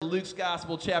Luke's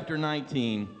Gospel, chapter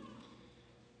 19.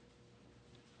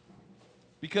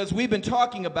 Because we've been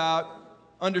talking about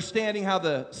understanding how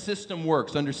the system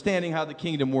works, understanding how the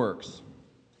kingdom works.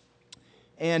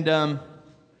 And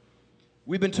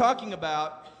we've been talking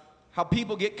about how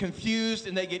people get confused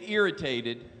and they get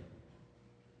irritated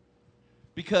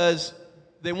because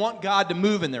they want God to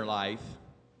move in their life,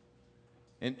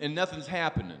 and nothing's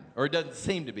happening, or it doesn't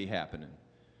seem to be happening.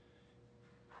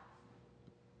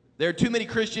 There are too many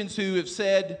Christians who have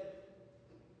said,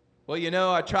 well, you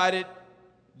know, I tried it,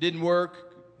 didn't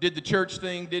work, did the church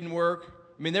thing, didn't work.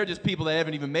 I mean, they're just people that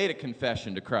haven't even made a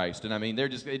confession to Christ, and I mean, it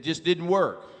just didn't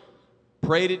work.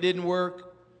 Prayed, it didn't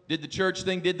work, did the church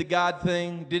thing, did the God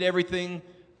thing, did everything,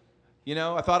 you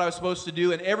know, I thought I was supposed to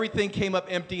do, and everything came up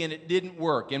empty and it didn't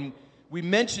work. And we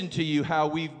mentioned to you how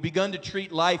we've begun to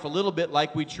treat life a little bit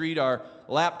like we treat our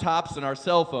laptops and our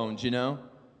cell phones, you know.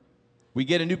 We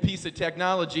get a new piece of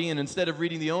technology, and instead of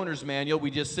reading the owner's manual,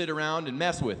 we just sit around and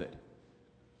mess with it.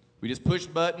 We just push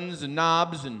buttons and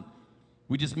knobs, and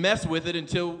we just mess with it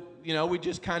until, you know, we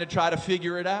just kind of try to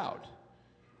figure it out.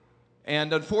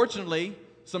 And unfortunately,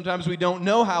 sometimes we don't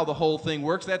know how the whole thing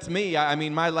works. That's me. I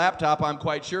mean, my laptop, I'm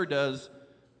quite sure, does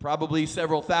probably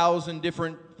several thousand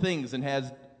different things and has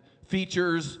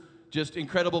features, just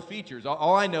incredible features.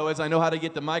 All I know is I know how to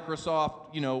get the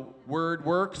Microsoft, you know, Word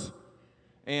works.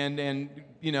 And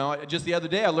you know, just the other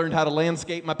day I learned how to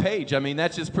landscape my page. I mean,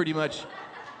 that's just pretty much,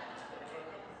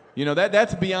 you know,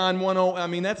 that's beyond 101. I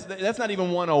mean, that's not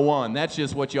even 101. That's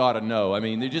just what you ought to know. I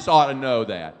mean, you just ought to know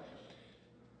that.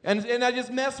 And I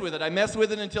just mess with it. I mess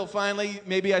with it until finally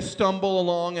maybe I stumble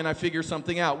along and I figure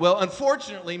something out. Well,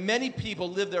 unfortunately, many people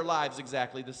live their lives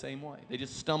exactly the same way. They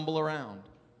just stumble around,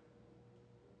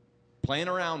 playing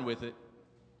around with it.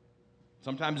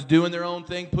 Sometimes doing their own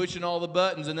thing, pushing all the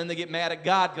buttons, and then they get mad at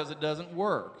God because it doesn't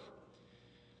work.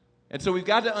 And so we've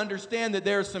got to understand that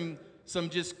there are some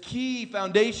just key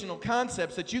foundational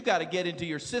concepts that you've got to get into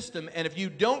your system, and if you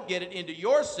don't get it into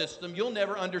your system, you'll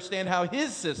never understand how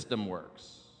His system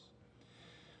works.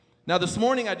 Now this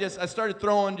morning I started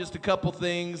throwing just a couple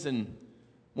things and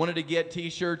wanted to get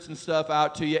t-shirts and stuff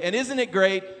out to you. And isn't it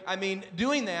great? I mean,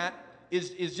 doing that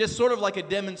is just sort of like a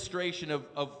demonstration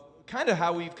of kind of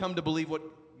how we've come to believe what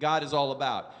God is all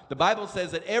about. The Bible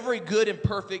says that every good and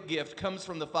perfect gift comes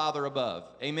from the Father above.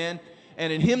 Amen?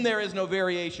 And in Him there is no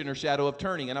variation or shadow of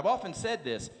turning. And I've often said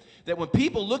this, that when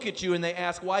people look at you and they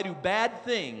ask, why do bad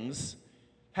things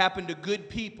happen to good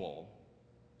people?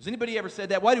 Has anybody ever said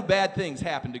that? Why do bad things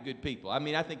happen to good people? I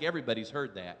mean, I think everybody's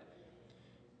heard that.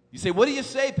 You say, what do you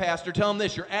say, Pastor? Tell them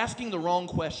this. You're asking the wrong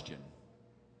question.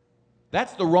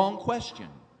 That's the wrong question.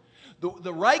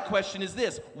 The right question is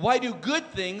this: why do good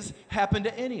things happen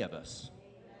to any of us?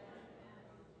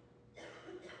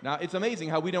 Now, it's amazing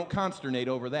how we don't consternate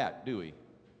over that, do we?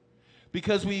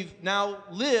 Because we've now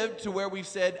lived to where we've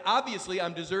said, obviously,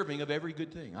 I'm deserving of every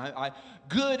good thing.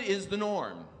 Good is the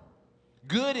norm.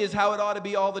 Good is how it ought to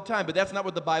be all the time, but that's not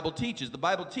what the Bible teaches. The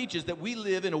Bible teaches that we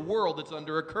live in a world that's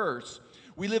under a curse.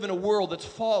 We live in a world that's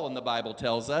fallen, the Bible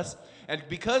tells us. And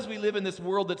because we live in this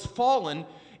world that's fallen,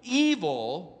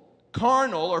 evil,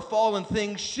 carnal or fallen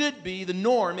things should be the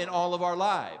norm in all of our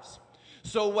lives.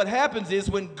 So what happens is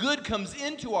when good comes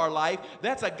into our life,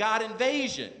 that's a God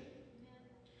invasion.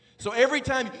 So every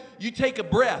time you take a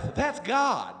breath, that's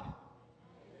God.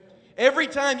 Every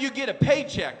time you get a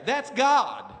paycheck, that's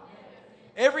God.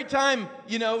 Every time,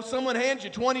 you know, someone hands you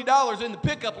 $20 in the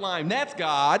pickup line, that's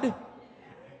God.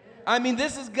 I mean,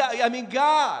 this is God. I mean,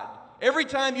 God. Every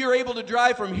time you're able to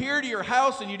drive from here to your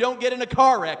house and you don't get in a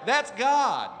car wreck, that's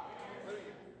God.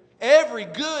 Every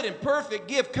good and perfect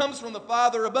gift comes from the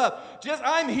Father above.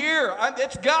 I'm here.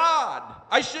 It's God.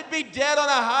 I should be dead on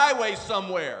a highway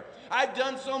somewhere. I've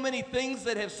done so many things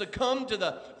that have succumbed to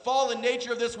the fallen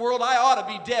nature of this world. I ought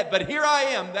to be dead, but here I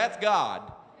am. That's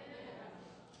God.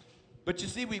 But you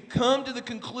see, we've come to the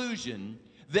conclusion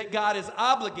that God is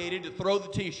obligated to throw the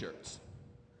t-shirts.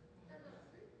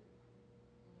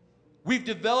 We've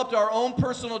developed our own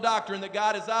personal doctrine that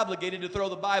God is obligated to throw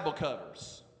the Bible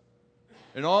covers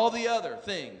and all the other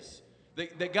things,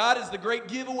 that God is the great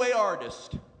giveaway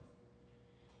artist.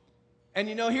 And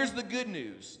you know, here's the good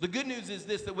news. The good news is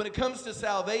this, that when it comes to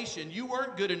salvation, you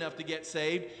weren't good enough to get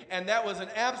saved, and that was an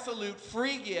absolute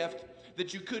free gift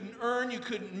that you couldn't earn, you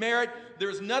couldn't merit.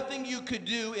 There's nothing you could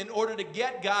do in order to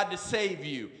get God to save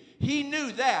you. He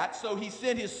knew that, so He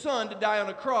sent His Son to die on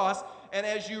a cross, and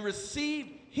as you received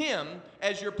Him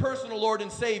as your personal Lord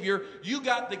and Savior, you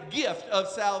got the gift of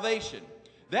salvation.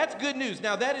 That's good news.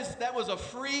 Now, that was a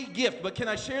free gift, but can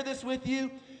I share this with you?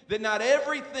 That not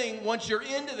everything, once you're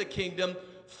into the kingdom,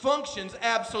 functions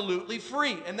absolutely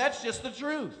free. And that's just the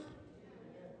truth.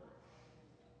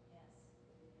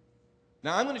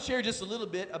 Now, I'm going to share just a little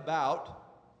bit about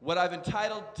what I've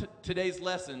entitled today's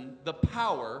lesson, The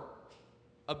Power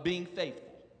of Being Faithful.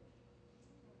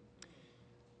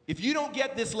 If you don't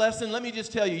get this lesson, let me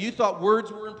just tell you, you thought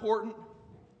words were important,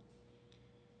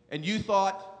 and you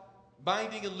thought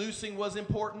binding and loosing was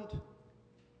important,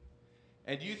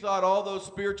 and you thought all those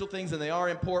spiritual things, and they are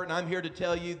important. I'm here to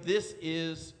tell you this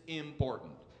is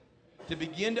important. To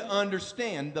begin to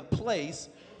understand the place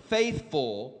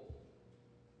faithful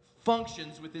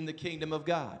functions within the kingdom of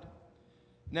God.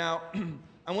 Now,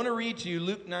 I want to read to you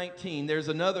Luke 19. There's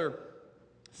another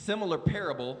similar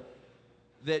parable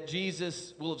that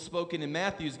Jesus will have spoken in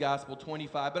Matthew's Gospel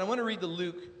 25, but I want to read the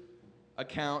Luke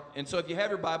account. And so if you have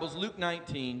your Bibles, Luke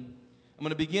 19, I'm going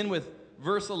to begin with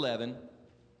verse 11.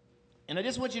 And I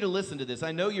just want you to listen to this.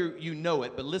 I know you know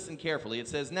it, but listen carefully. It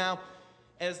says, "Now,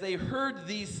 as they heard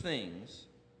these things,"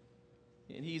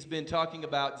 and he's been talking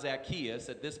about Zacchaeus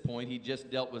at this point. He just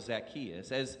dealt with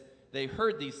Zacchaeus. "As they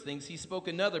heard these things, he spoke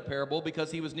another parable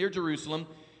because he was near Jerusalem,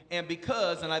 and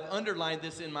because," and I've underlined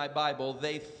this in my Bible,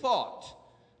 "they thought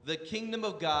the kingdom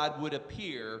of God would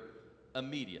appear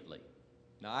immediately."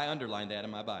 Now, I underlined that in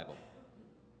my Bible.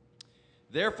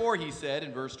 "Therefore," he said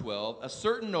in verse 12, "a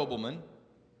certain nobleman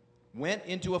went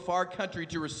into a far country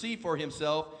to receive for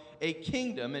himself a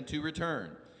kingdom and to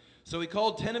return. So he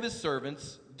called 10 of his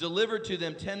servants, delivered to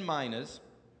them 10 minas,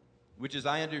 which is,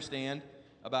 I understand,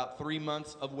 about 3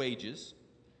 months of wages.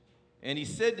 And he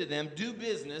said to them, 'Do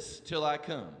business till I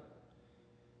come.'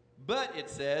 But," it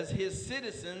says, "his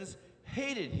citizens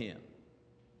hated him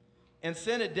and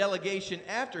sent a delegation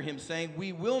after him, saying,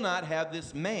 'We will not have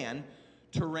this man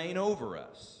to reign over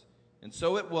us.' And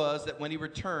so it was that when he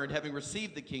returned, having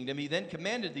received the kingdom, he then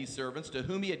commanded these servants to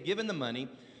whom he had given the money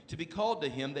to be called to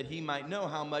him, that he might know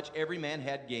how much every man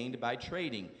had gained by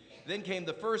trading. Then came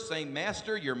the first, saying,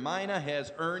 'Master, your mina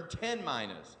has earned 10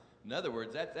 minas.'" In other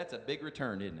words, that's a big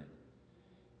return, isn't it?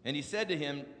 "And he said to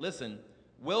him, 'Listen,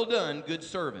 well done, good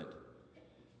servant,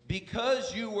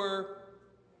 because you were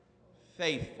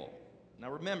faithful.'"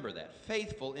 Now remember that.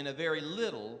 "Faithful in a very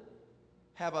little,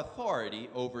 have authority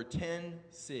over 10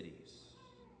 cities.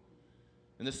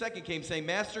 And the second came, saying,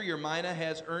 'Master, your mina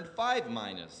has earned 5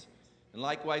 minas.' And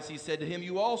likewise he said to him,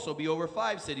 'You also be over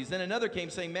 5 cities.' Then another came,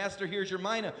 saying, 'Master, here's your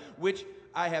mina, which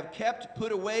I have kept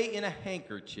put away in a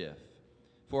handkerchief.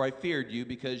 For I feared you,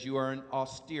 because you are an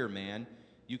austere man.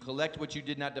 You collect what you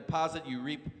did not deposit, you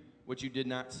reap what you did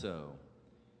not sow.'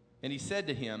 And he said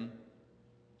to him,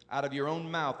 'Out of your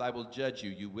own mouth I will judge you,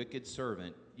 you wicked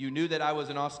servant. You knew that I was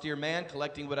an austere man,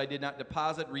 collecting what I did not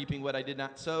deposit, reaping what I did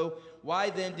not sow. Why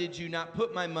then did you not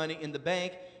put my money in the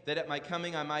bank, that at my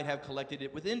coming I might have collected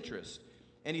it with interest?'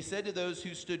 And he said to those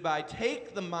who stood by,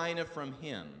 'Take the mina from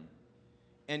him,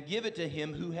 and give it to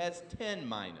him who has 10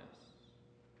 minas.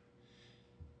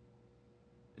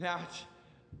 Now,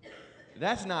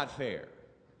 that's not fair.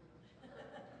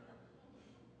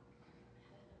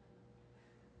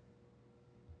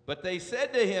 But they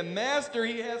said to him, 'Master,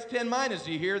 he has 10 minas.'"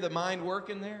 Do you hear the mind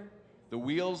working there? The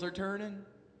wheels are turning.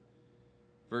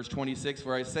 Verse 26,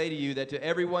 "For I say to you that to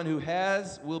everyone who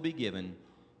has will be given,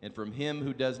 and from him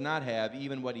who does not have,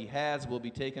 even what he has will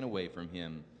be taken away from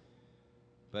him.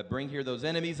 But bring here those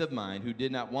enemies of mine who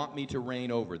did not want me to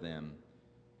reign over them,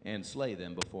 and slay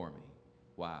them before me."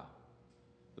 Wow.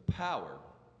 The power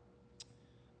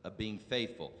of being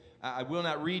faithful. I will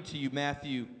not read to you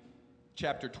Matthew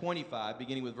chapter 25,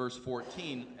 beginning with verse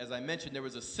 14. As I mentioned, there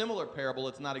was a similar parable.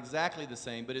 It's not exactly the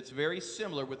same, but it's very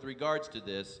similar with regards to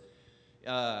this,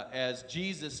 as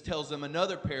Jesus tells them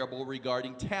another parable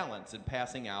regarding talents and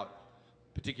passing out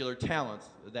particular talents.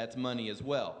 That's money as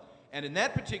well. And in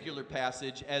that particular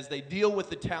passage, as they deal with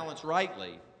the talents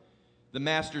rightly, the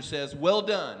master says, "Well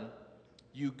done,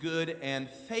 you good and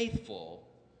faithful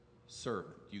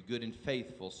servant." You good and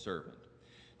faithful servant.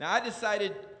 Now, I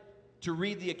decided to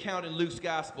read the account in Luke's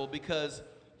gospel because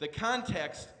the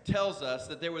context tells us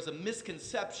that there was a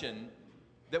misconception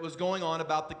that was going on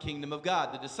about the kingdom of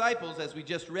God. The disciples, as we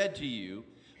just read to you,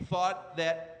 thought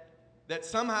that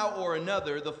somehow or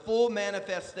another the full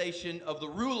manifestation of the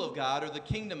rule of God or the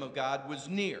kingdom of God was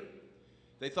near.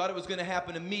 They thought it was going to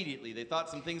happen immediately. They thought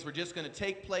some things were just going to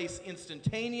take place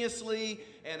instantaneously,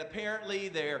 and apparently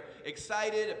they're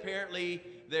excited. Apparently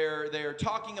they're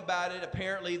talking about it.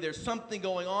 Apparently there's something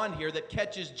going on here that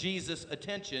catches Jesus'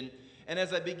 attention. And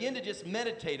as I begin to just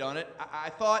meditate on it,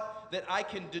 I thought that I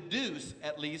can deduce,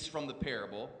 at least from the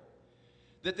parable,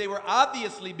 that they were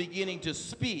obviously beginning to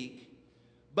speak,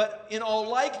 but in all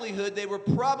likelihood they were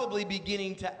probably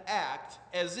beginning to act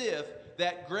as if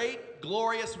that great,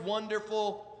 glorious,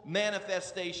 wonderful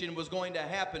manifestation was going to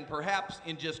happen perhaps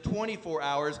in just 24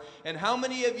 hours. And how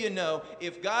many of you know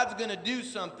if God's going to do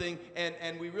something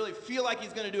and we really feel like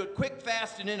he's going to do it quick,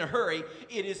 fast, and in a hurry,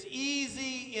 it is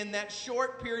easy in that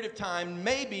short period of time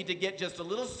maybe to get just a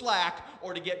little slack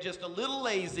or to get just a little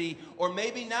lazy or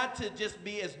maybe not to just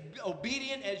be as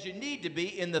obedient as you need to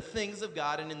be in the things of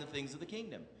God and in the things of the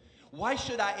kingdom. Why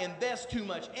should I invest too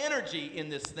much energy in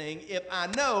this thing if I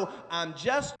know I'm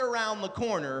just around the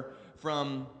corner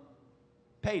from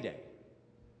payday?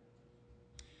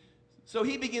 So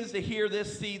he begins to hear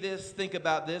this, see this, think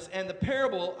about this, and the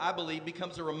parable, I believe,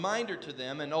 becomes a reminder to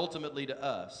them and ultimately to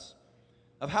us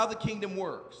of how the kingdom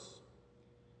works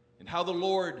and how the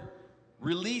Lord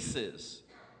releases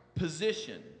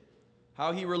position,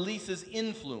 how he releases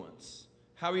influence,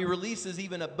 how he releases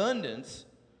even abundance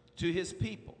to his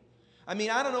people. I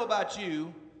mean, I don't know about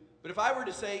you, but if I were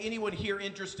to say anyone here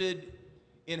interested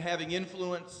in having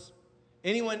influence,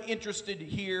 anyone interested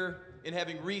here in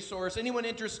having resource, anyone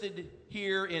interested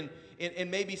here in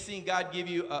maybe seeing God give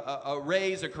you a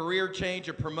raise, a career change,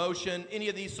 a promotion, any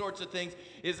of these sorts of things,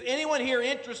 is anyone here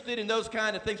interested in those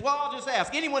kind of things? Well, I'll just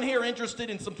ask, anyone here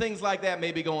interested in some things like that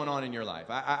maybe going on in your life?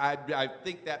 I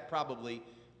think that probably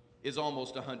is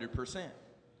almost 100%.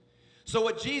 So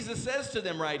what Jesus says to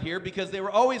them right here, because they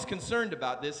were always concerned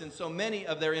about this in so many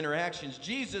of their interactions,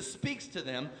 Jesus speaks to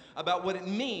them about what it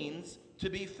means to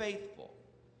be faithful.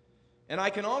 And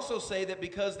I can also say that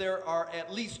because there are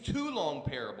at least 2 long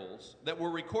parables that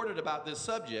were recorded about this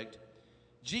subject,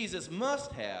 Jesus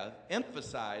must have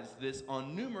emphasized this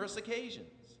on numerous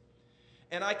occasions.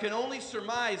 And I can only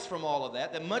surmise from all of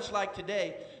that much like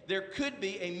today, there could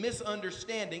be a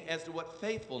misunderstanding as to what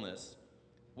faithfulness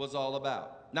was all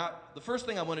about. Now, the first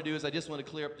thing I want to do is I just want to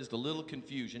clear up just a little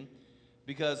confusion,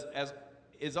 because as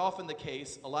is often the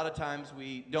case, a lot of times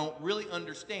we don't really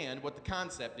understand what the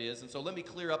concept is. And so let me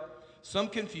clear up some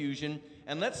confusion,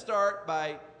 and let's start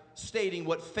by stating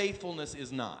what faithfulness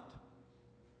is not.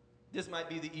 This might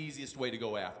be the easiest way to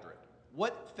go after it.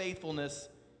 What faithfulness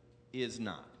is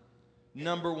not.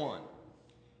 Number 1,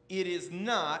 it is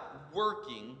not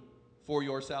working for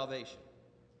your salvation.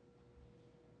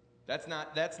 That's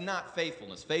not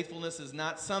faithfulness. Faithfulness is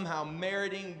not somehow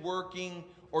meriting, working,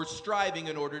 or striving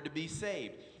in order to be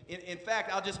saved. In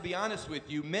fact, I'll just be honest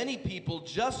with you, many people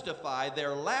justify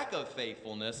their lack of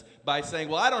faithfulness by saying,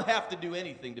 well, I don't have to do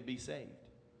anything to be saved.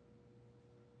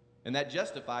 And that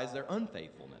justifies their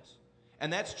unfaithfulness.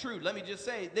 And that's true. Let me just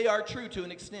say, they are true to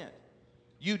an extent.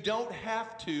 You don't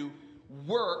have to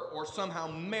work or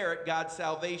somehow merit God's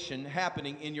salvation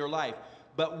happening in your life.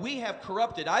 But we have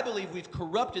corrupted, I believe we've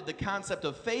corrupted the concept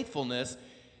of faithfulness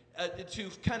to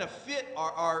kind of fit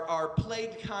our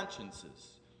plagued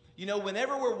consciences. You know,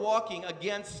 whenever we're walking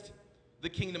against the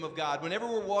kingdom of God, whenever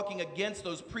we're walking against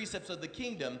those precepts of the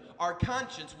kingdom, our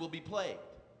conscience will be plagued.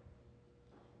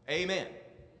 Amen.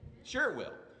 Sure it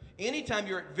will. Anytime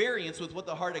you're at variance with what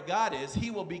the heart of God is,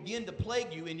 he will begin to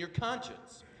plague you in your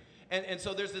conscience. And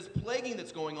so there's this plaguing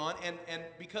that's going on, and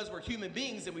because we're human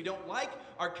beings and we don't like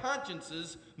our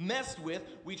consciences messed with,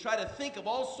 we try to think of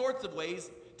all sorts of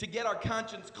ways to get our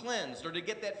conscience cleansed or to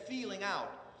get that feeling out.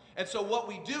 And so what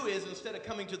we do is, instead of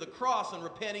coming to the cross and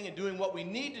repenting and doing what we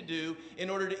need to do in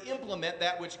order to implement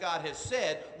that which God has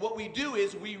said, what we do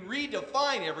is we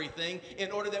redefine everything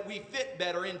in order that we fit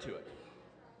better into it.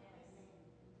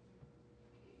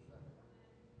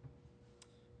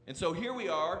 And so here we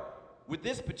are with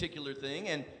this particular thing,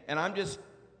 and I'm just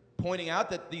pointing out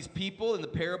that these people in the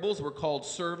parables were called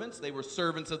servants. They were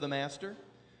servants of the master.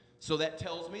 So that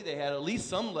tells me they had at least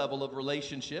some level of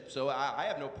relationship. So I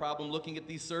have no problem looking at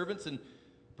these servants and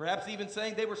perhaps even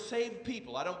saying they were saved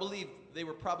people. I don't believe they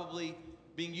were probably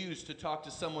being used to talk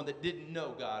to someone that didn't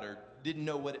know God or didn't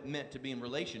know what it meant to be in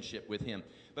relationship with him.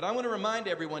 But I want to remind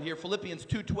everyone here, Philippians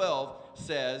 2:12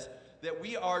 says that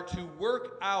we are to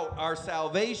work out our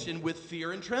salvation with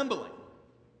fear and trembling.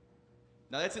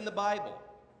 Now that's in the Bible.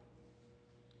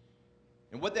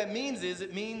 And what that means is,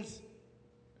 it means,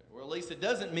 or at least it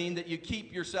doesn't mean that you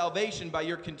keep your salvation by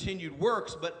your continued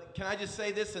works, but can I just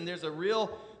say this, and there's a real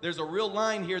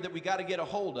line here that we got to get a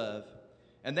hold of,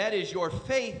 and that is your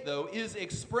faith, though, is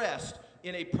expressed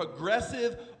in a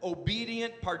progressive,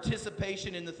 obedient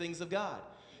participation in the things of God.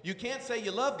 You can't say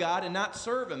you love God and not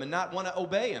serve him and not want to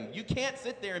obey him. You can't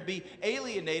sit there and be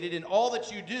alienated in all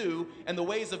that you do and the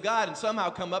ways of God and somehow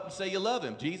come up and say you love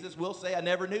him. Jesus will say, I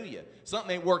never knew you.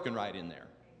 Something ain't working right in there.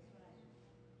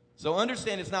 So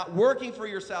understand, it's not working for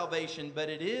your salvation, but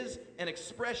it is an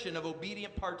expression of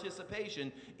obedient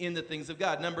participation in the things of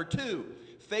God. Number 2,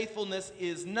 faithfulness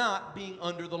is not being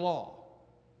under the law.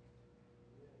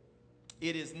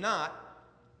 It is not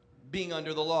being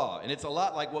under the law. And it's a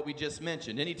lot like what we just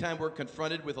mentioned. Anytime we're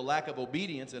confronted with a lack of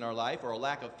obedience in our life or a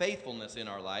lack of faithfulness in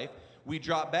our life, we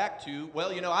drop back to,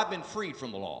 well, I've been freed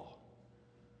from the law.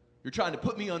 You're trying to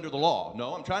put me under the law.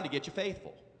 No, I'm trying to get you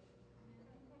faithful.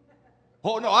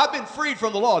 Oh, no, I've been freed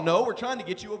from the law. No, we're trying to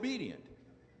get you obedient.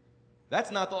 That's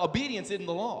not the obedience isn't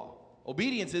the law.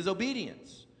 Obedience is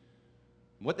obedience.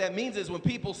 What that means is when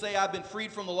people say I've been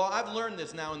freed from the law, I've learned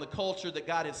this now in the culture that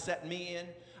God has set me in.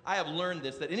 I have learned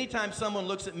this, that anytime someone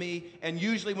looks at me, and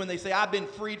usually when they say I've been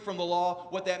freed from the law,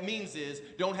 what that means is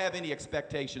don't have any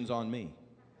expectations on me.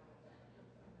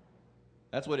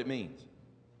 That's what it means.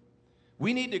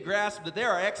 We need to grasp that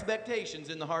there are expectations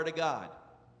in the heart of God.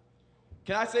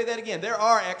 Can I say that again? There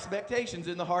are expectations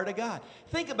in the heart of God.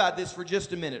 Think about this for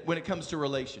just a minute when it comes to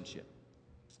relationship.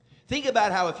 Think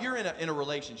about how if you're in a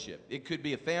relationship, it could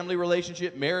be a family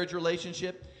relationship, marriage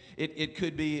relationship, it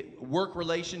could be work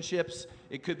relationships,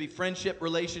 it could be friendship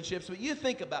relationships, but you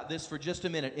think about this for just a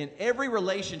minute. In every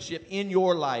relationship in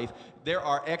your life, there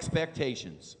are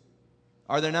expectations.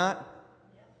 Are there not?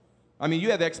 I mean, you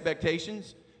have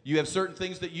expectations. You have certain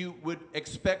things that you would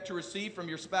expect to receive from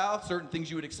your spouse, certain things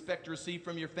you would expect to receive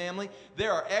from your family.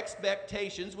 There are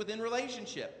expectations within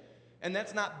relationship. And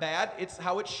that's not bad. It's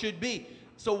how it should be.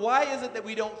 So why is it that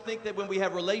we don't think that when we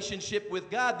have relationship with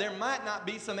God, there might not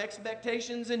be some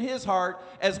expectations in His heart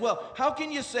as well? How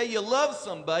can you say you love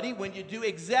somebody when you do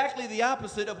exactly the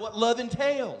opposite of what love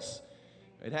entails?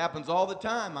 It happens all the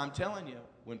time, I'm telling you,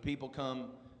 when people come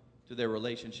to their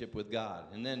relationship with God.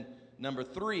 And then number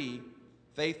 3,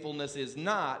 faithfulness is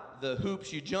not the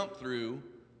hoops you jump through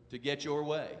to get your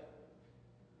way.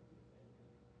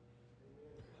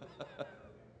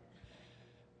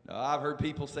 Now, I've heard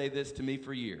people say this to me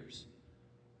for years.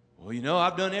 Well,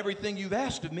 I've done everything you've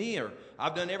asked of me, or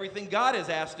I've done everything God has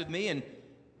asked of me, and,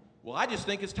 well, I just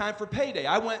think it's time for payday.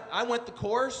 I went the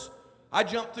course. I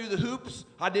jumped through the hoops.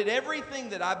 I did everything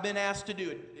that I've been asked to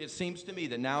do. It seems to me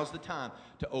that now's the time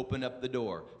to open up the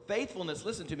door. Faithfulness,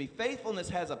 listen to me, faithfulness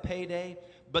has a payday,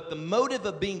 but the motive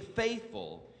of being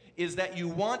faithful is that you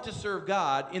want to serve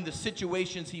God in the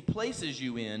situations He places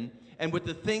you in and with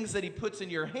the things that He puts in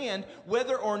your hand,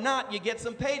 whether or not you get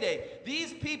some payday.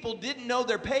 These people didn't know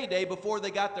their payday before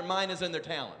they got their minas and their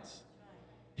talents.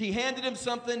 He handed them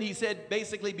something. He said,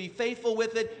 basically, be faithful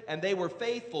with it, and they were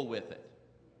faithful with it.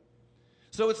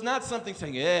 So it's not something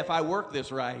saying, if I work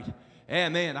this right,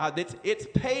 man, it's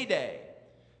payday.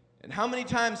 And how many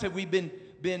times have we been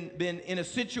in a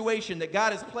situation that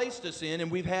God has placed us in,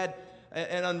 and we've had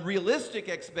an unrealistic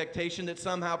expectation that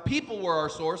somehow people were our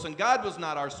source and God was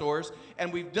not our source,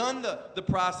 and we've done the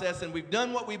process and we've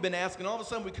done what we've been asking, and all of a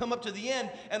sudden we come up to the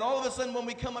end, and all of a sudden when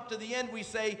we come up to the end we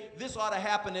say, this ought to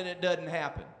happen, and it doesn't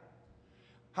happen.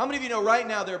 How many of you know right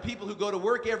now there are people who go to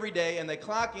work every day and they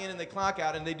clock in and they clock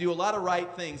out and they do a lot of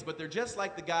right things, but they're just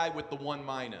like the guy with the one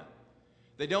mina.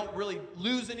 They don't really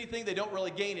lose anything, they don't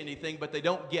really gain anything, but they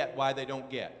don't get why they don't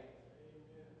get.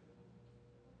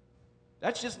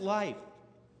 That's just life.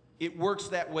 It works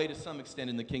that way to some extent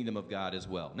in the kingdom of God as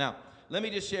well. Now, let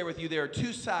me just share with you, there are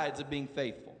 2 sides of being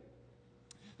faithful.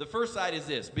 The first side is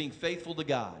this, being faithful to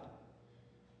God.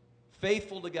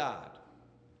 Faithful to God.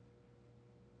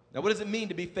 Now, what does it mean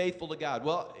to be faithful to God?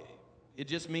 Well, it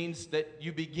just means that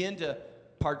you begin to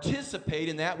participate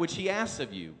in that which He asks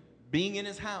of you. Being in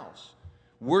His house,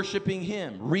 worshiping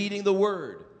Him, reading the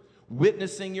Word,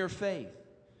 witnessing your faith.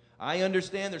 I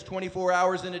understand there's 24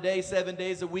 hours in a day, 7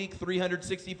 days a week,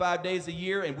 365 days a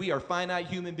year, and we are finite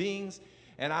human beings.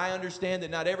 And I understand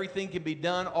that not everything can be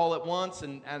done all at once,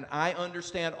 and I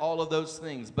understand all of those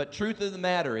things. But truth of the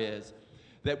matter is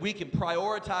that we can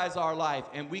prioritize our life,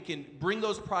 and we can bring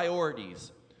those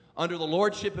priorities under the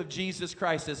lordship of Jesus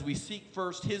Christ as we seek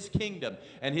first His kingdom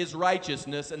and His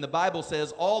righteousness, and the Bible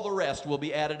says all the rest will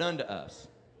be added unto us.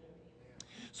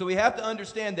 So we have to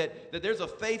understand that there's a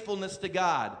faithfulness to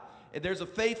God. There's a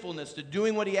faithfulness to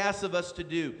doing what He asks of us to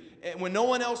do. And when no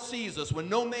one else sees us, when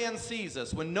no man sees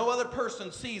us, when no other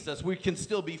person sees us, we can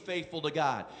still be faithful to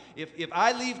God. If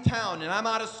I leave town and I'm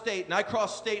out of state and I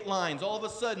cross state lines, all of a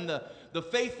sudden the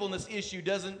faithfulness issue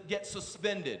doesn't get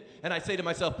suspended. And I say to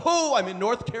myself, I'm in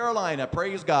North Carolina,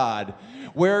 praise God.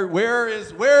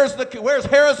 Where's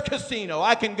Harrah's Casino?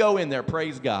 I can go in there,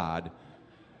 praise God.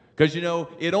 Because,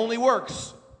 it only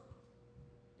works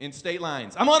in state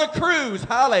lines. I'm on a cruise,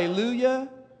 hallelujah.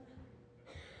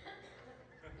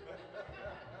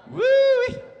 Woo!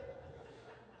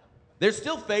 There's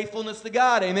still faithfulness to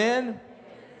God, amen?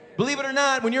 Believe it or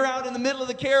not, when you're out in the middle of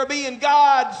the Caribbean,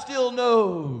 God still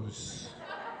knows.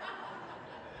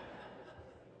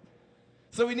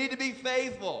 So we need to be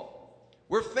faithful.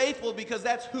 We're faithful because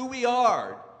that's who we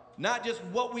are, not just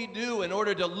what we do in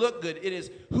order to look good. It is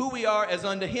who we are as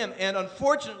unto him. And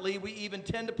unfortunately, we even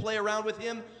tend to play around with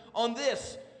him on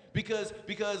this because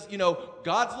you know,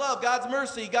 God's love, God's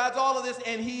mercy, God's all of this,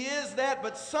 and he is that,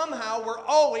 but somehow we're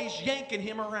always yanking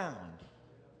him around.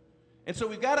 And so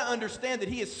we've got to understand that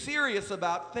he is serious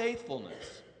about faithfulness.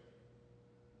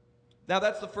 Now,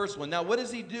 that's the first one. Now, what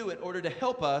does he do in order to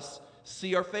help us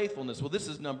see our faithfulness? Well, this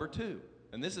is number two,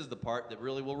 and this is the part that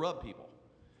really will rub people,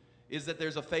 is that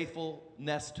there's a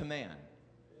faithfulness to man.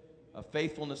 A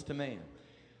faithfulness to man.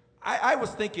 I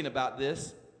was thinking about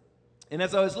this, and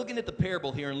as I was looking at the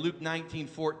parable here in Luke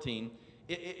 19:14,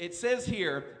 it says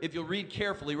here, if you'll read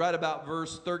carefully, right about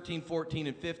verse 13, 14,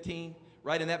 and 15,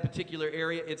 right in that particular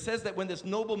area, it says that when this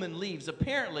nobleman leaves,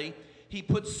 apparently he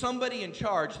puts somebody in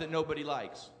charge that nobody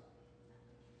likes.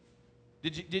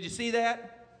 Did you see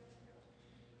that?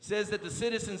 It says that the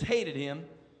citizens hated him,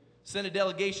 sent a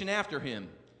delegation after him.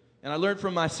 And I learned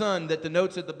from my son that the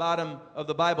notes at the bottom of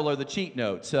the Bible are the cheat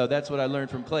notes. So that's what I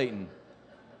learned from Clayton.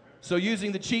 So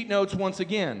using the cheat notes once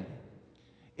again,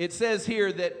 it says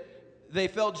here that they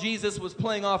felt Jesus was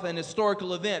playing off an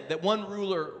historical event, that one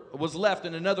ruler was left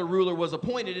and another ruler was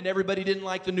appointed, and everybody didn't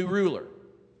like the new ruler.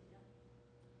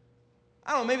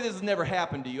 I don't know, maybe this has never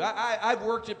happened to you. I've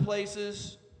worked at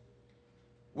places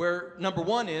where, number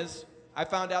one is, I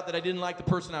found out that I didn't like the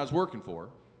person I was working for.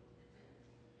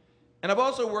 And I've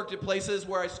also worked at places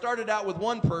where I started out with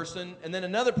one person, and then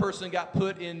another person got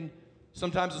put in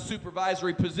sometimes a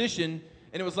supervisory position,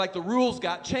 and it was like the rules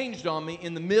got changed on me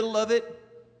in the middle of it,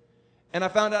 and I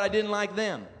found out I didn't like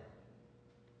them.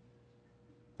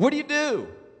 What do you do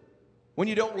when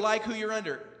you don't like who you're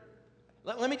under?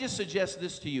 Let me just suggest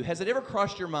this to you. Has it ever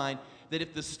crossed your mind that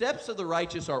if the steps of the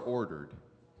righteous are ordered,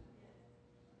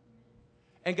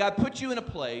 and God put you in a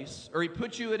place, or he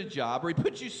put you at a job, or he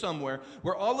put you somewhere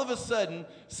where all of a sudden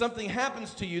something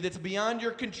happens to you that's beyond your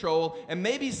control, and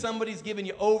maybe somebody's given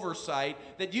you oversight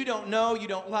that you don't know, you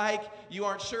don't like, you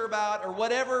aren't sure about, or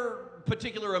whatever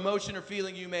particular emotion or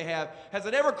feeling you may have, has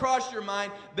it ever crossed your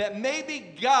mind that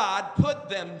maybe God put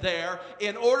them there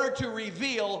in order to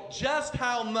reveal just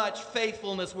how much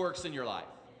faithfulness works in your life?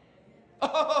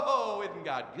 Oh, isn't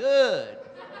God good?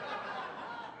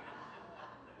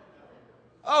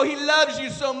 Oh, he loves you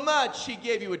so much, he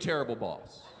gave you a terrible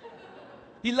boss.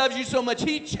 He loves you so much,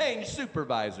 he changed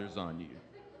supervisors on you.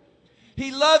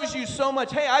 He loves you so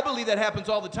much. Hey, I believe that happens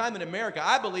all the time in America.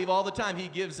 I believe all the time he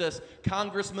gives us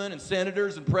congressmen and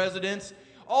senators and presidents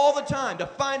all the time to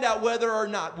find out whether or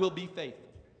not we'll be faithful.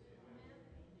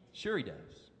 Sure he does.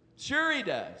 Sure he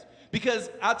does. Because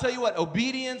I'll tell you what,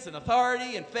 obedience and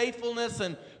authority and faithfulness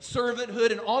and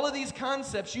servanthood and all of these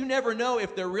concepts, you never know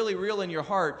if they're really real in your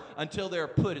heart until they're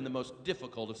put in the most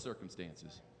difficult of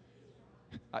circumstances.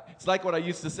 It's like what I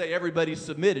used to say, everybody's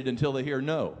submitted until they hear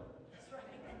no.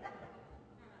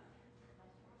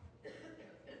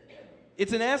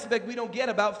 It's an aspect we don't get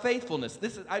about faithfulness.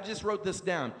 I just wrote this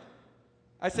down.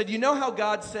 I said, you know how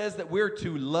God says that we're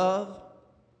to love?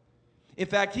 In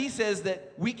fact, he says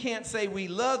that we can't say we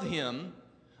love him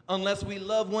unless we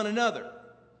love one another.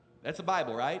 That's the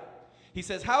Bible, right? He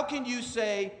says, how can you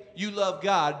say you love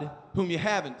God whom you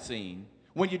haven't seen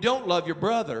when you don't love your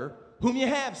brother whom you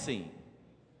have seen?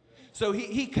 So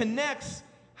he connects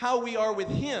how we are with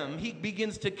him. He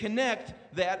begins to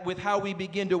connect that with how we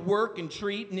begin to work and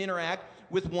treat and interact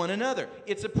with one another.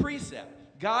 It's a precept.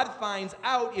 God finds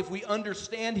out if we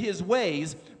understand his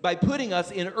ways by putting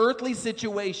us in earthly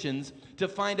situations to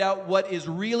find out what is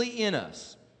really in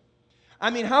us. I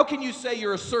mean, how can you say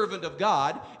you're a servant of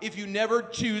God if you never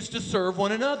choose to serve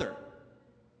one another?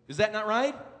 Is that not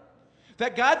right? In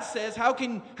fact, God says, how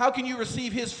can you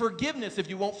receive his forgiveness if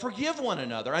you won't forgive one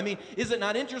another? I mean, is it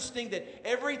not interesting that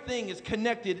everything is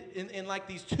connected in like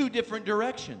these two different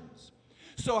directions?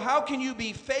 So how can you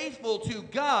be faithful to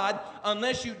God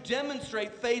unless you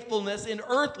demonstrate faithfulness in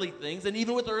earthly things and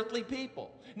even with earthly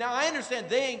people? Now, I understand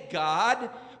they ain't God,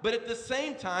 but at the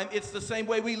same time, it's the same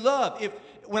way we love.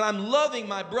 When I'm loving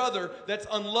my brother that's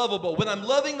unlovable, when I'm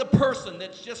loving the person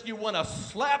that's just you want to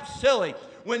slap silly,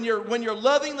 when you're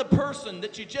loving the person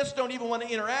that you just don't even want to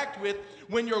interact with,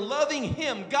 when you're loving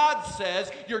him, God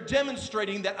says you're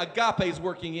demonstrating that agape is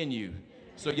working in you.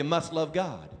 So you must love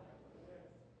God.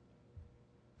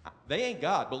 They ain't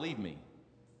God, believe me.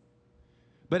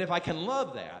 But if I can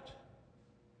love that,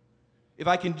 if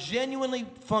I can genuinely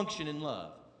function in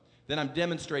love, then I'm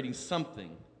demonstrating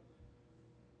something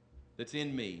that's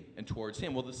in me and towards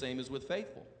him. Well, the same is with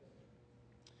faithful.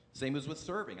 Same as with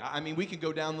serving. I mean, we could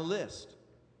go down the list.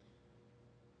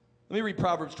 Let me read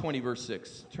Proverbs 20, verse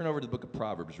 6. Turn over to the book of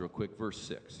Proverbs real quick, verse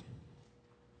 6.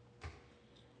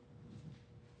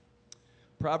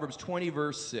 Proverbs 20,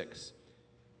 verse 6.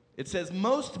 It says,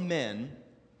 most men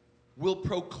will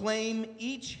proclaim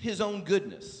each his own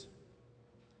goodness,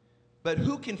 but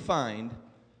who can find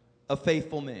a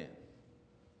faithful man?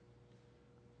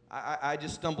 I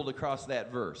just stumbled across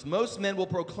that verse. Most men will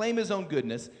proclaim his own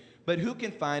goodness, but who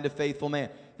can find a faithful man?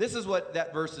 This is what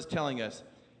that verse is telling us.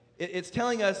 It's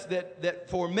telling us that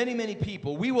for many, many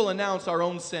people, we will announce our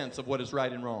own sense of what is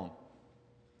right and wrong.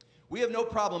 We have no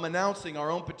problem announcing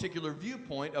our own particular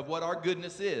viewpoint of what our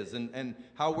goodness is and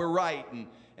how we're right.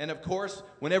 And of course,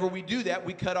 whenever we do that,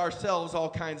 we cut ourselves all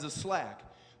kinds of slack.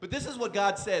 But this is what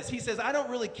God says. He says, I don't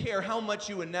really care how much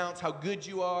you announce how good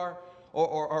you are,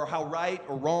 or how right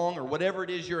or wrong or whatever it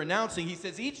is you're announcing. He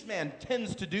says each man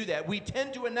tends to do that. We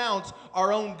tend to announce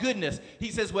our own goodness.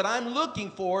 He says what I'm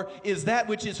looking for is that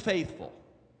which is faithful.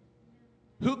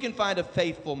 Who can find a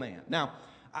faithful man? Now,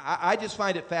 I just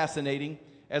find it fascinating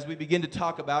as we begin to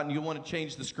talk about, and you want to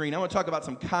change the screen, I want to talk about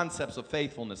some concepts of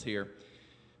faithfulness here.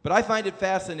 But I find it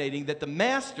fascinating that the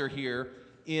master here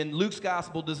in Luke's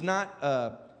gospel does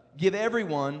not give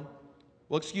everyone,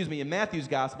 in Matthew's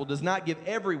gospel, does not give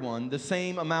everyone the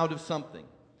same amount of something.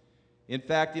 In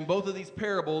fact, in both of these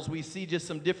parables, we see just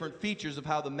some different features of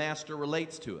how the master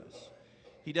relates to us.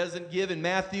 He doesn't give in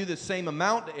Matthew the same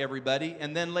amount to everybody,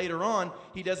 and then later on,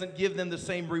 he doesn't give them the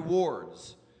same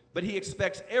rewards. But he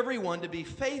expects everyone to be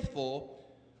faithful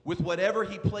with whatever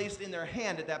he placed in their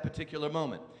hand at that particular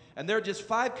moment. And there are just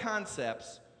 5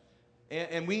 concepts.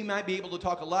 And we might be able to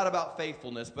talk a lot about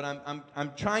faithfulness, but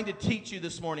I'm trying to teach you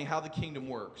this morning how the kingdom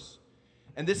works.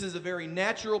 And this is a very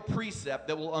natural precept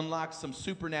that will unlock some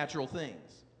supernatural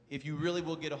things, if you really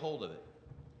will get a hold of it.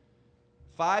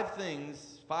 5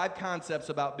 things, 5 concepts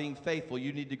about being faithful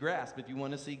you need to grasp if you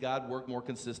want to see God work more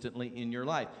consistently in your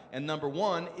life. And number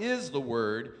 1 is the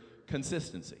word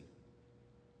consistency.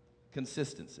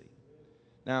 Consistency.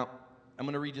 Now, I'm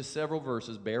going to read just several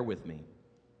verses. Bear with me.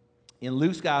 In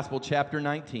Luke's Gospel, chapter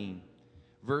 19,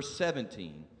 verse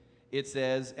 17, it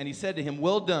says, and he said to him,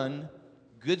 well done,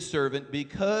 good servant,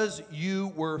 because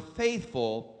you were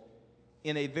faithful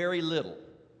in a very little,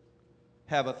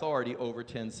 have authority over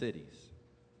 10 cities.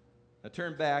 Now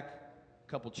turn back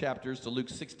a couple chapters to Luke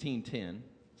 16:10.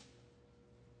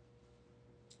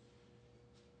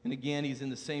 And again, he's in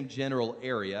the same general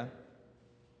area.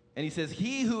 And he says,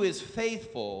 he who is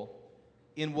faithful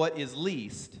in what is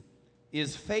least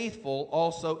is faithful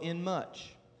also in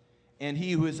much. And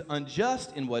he who is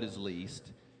unjust in what is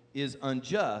least is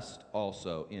unjust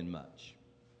also in much.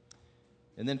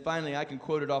 And then finally, I can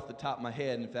quote it off the top of my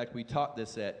head. In fact, we taught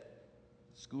this at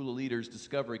School of Leaders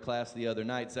Discovery class the other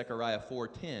night, Zechariah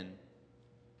 4:10,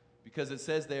 because it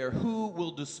says there, who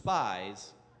will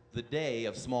despise the day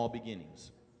of small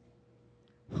beginnings?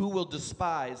 Who will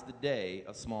despise the day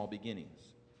of small beginnings?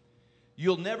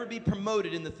 You'll never be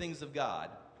promoted in the things of God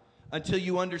until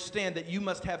you understand that you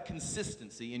must have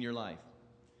consistency in your life.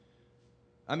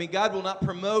 I mean, God will not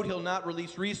promote, he'll not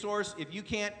release resource. If you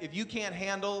can't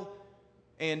handle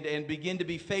and begin to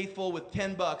be faithful with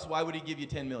 $10, why would he give you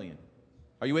 10 million?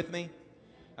 Are you with me?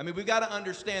 I mean, we've got to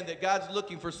understand that God's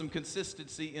looking for some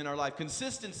consistency in our life.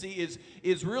 Consistency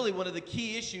is really one of the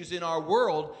key issues in our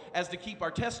world as to keep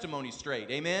our testimony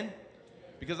straight. Amen?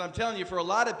 Because I'm telling you, for a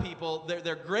lot of people,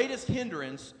 their greatest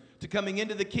hindrance to coming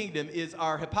into the kingdom is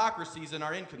our hypocrisies and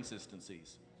our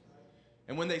inconsistencies.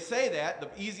 And when they say that,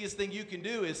 the easiest thing you can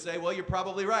do is say, well, you're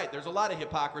probably right. There's a lot of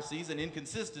hypocrisies and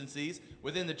inconsistencies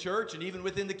within the church and even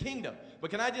within the kingdom. But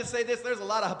can I just say this? There's a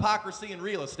lot of hypocrisy in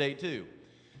real estate too.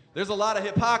 There's a lot of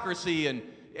hypocrisy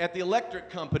at the electric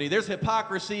company. There's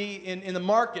hypocrisy in the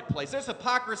marketplace. There's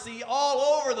hypocrisy all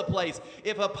over the place.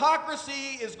 If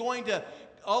hypocrisy is going to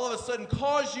all of a sudden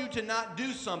cause you to not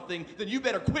do something, then you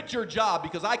better quit your job,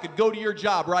 because I could go to your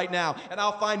job right now and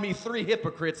I'll find me 3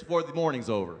 hypocrites before the morning's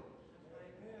over.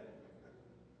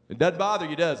 It doesn't bother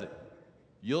you, does it?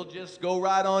 You'll just go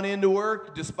right on into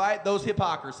work despite those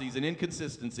hypocrisies and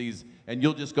inconsistencies, and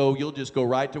you'll just go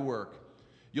right to work.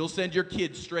 You'll send your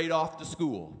kids straight off to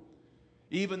school,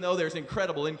 even though there's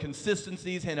incredible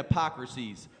inconsistencies and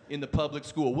hypocrisies in the public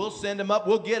school. We'll send them up.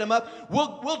 We'll get them up.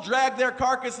 We'll drag their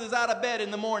carcasses out of bed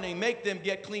in the morning, make them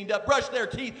get cleaned up, brush their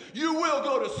teeth. You will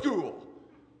go to school.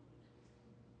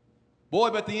 Boy,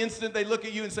 but the instant they look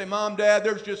at you and say, Mom, Dad,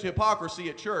 there's just hypocrisy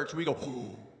at church, we go,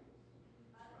 ooh.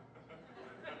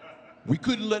 We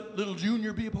couldn't let little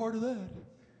Junior be a part of that.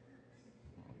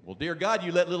 Well, dear God,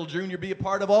 you let little Junior be a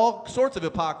part of all sorts of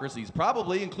hypocrisies,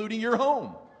 probably including your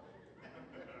home.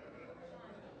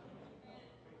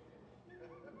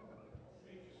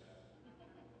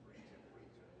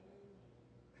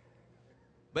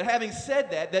 But having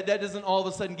said that, that doesn't all of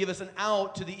a sudden give us an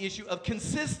out to the issue of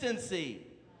consistency.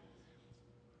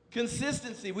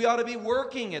 Consistency. We ought to be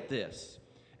working at this.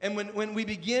 And when we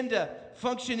begin to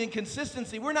function in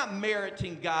consistency, we're not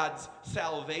meriting God's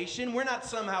salvation. We're not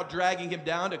somehow dragging him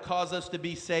down to cause us to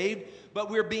be saved,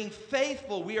 but we're being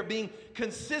faithful. We are being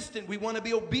consistent. We want to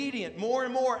be obedient more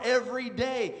and more every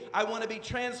day. I want to be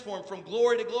transformed from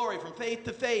glory to glory, from faith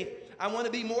to faith. I want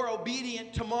to be more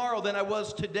obedient tomorrow than I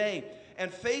was today.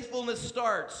 And faithfulness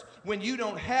starts when you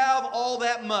don't have all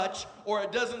that much, or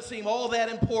it doesn't seem all that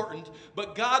important,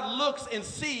 but God looks and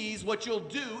sees what you'll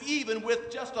do even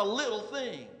with just a little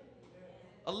thing.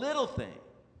 A little thing.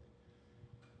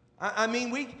 I mean,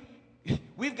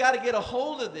 we've got to get a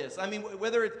hold of this. I mean,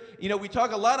 whether it's, we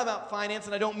talk a lot about finance,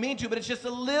 and I don't mean to, but it's just the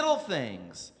little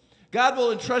things. God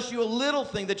will entrust you a little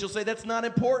thing that you'll say, that's not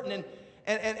important,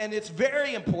 and it's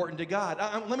very important to God.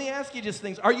 Let me ask you just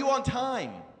things. Are you on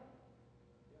time?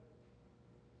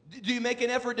 Do you make an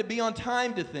effort to be on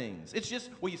time to things? It's just,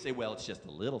 you say, well, it's just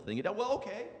a little thing. Well,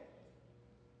 okay.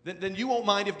 Then you won't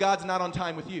mind if God's not on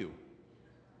time with you.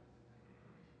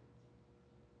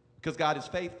 Because God is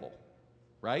faithful,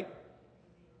 right?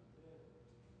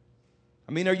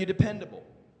 I mean, are you dependable?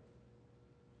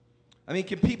 I mean,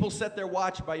 can people set their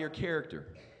watch by your character?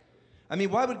 I mean,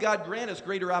 why would God grant us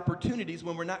greater opportunities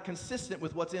when we're not consistent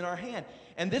with what's in our hand?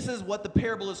 And this is what the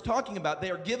parable is talking about. They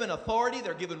are given authority,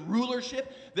 they're given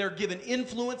rulership, they're given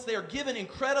influence, they are given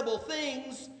incredible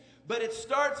things, but it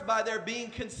starts by their being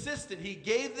consistent. He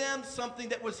gave them something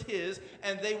that was his,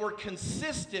 and they were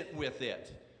consistent with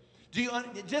it.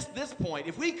 Just this point,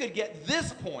 if we could get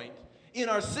this point in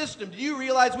our system, do you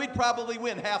realize we'd probably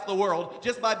win half the world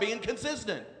just by being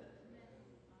consistent?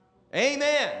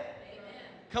 Amen.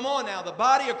 Come on now, the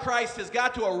body of Christ has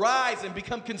got to arise and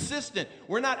become consistent.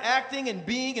 We're not acting and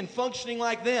being and functioning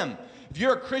like them. If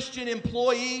you're a Christian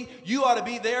employee, you ought to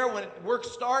be there when work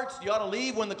starts. You ought to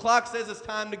leave when the clock says it's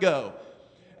time to go.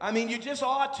 I mean, you just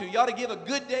ought to. You ought to give a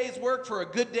good day's work for a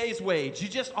good day's wage. You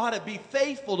just ought to be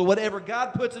faithful to whatever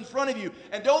God puts in front of you.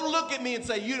 And don't look at me and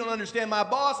say, you don't understand my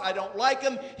boss. I don't like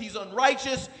him. He's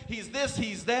unrighteous. He's this,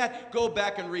 he's that. Go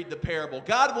back and read the parable.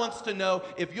 God wants to know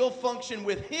if you'll function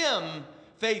with him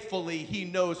faithfully, he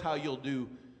knows how you'll do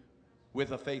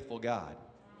with a faithful God.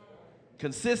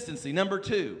 Consistency. Number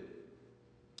 2,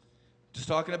 just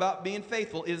talking about being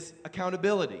faithful, is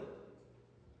accountability.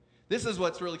 This is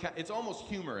what's really, it's almost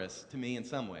humorous to me in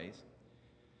some ways.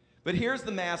 But here's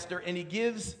the master, and he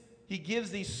gives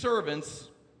these servants,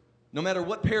 no matter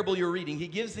what parable you're reading, he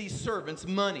gives these servants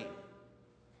money.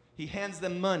 He hands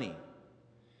them money.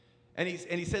 And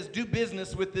he says, do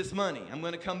business with this money. I'm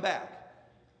going to come back.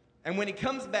 And when he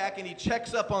comes back and he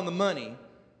checks up on the money,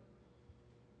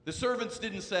 the servants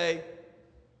didn't say,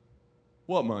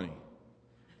 what money?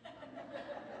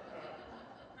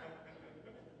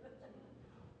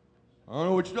 I don't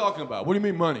know what you're talking about. What do you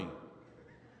mean money?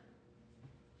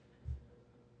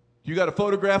 You got a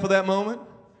photograph of that moment?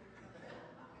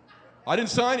 I didn't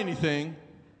sign anything.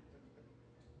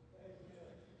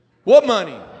 What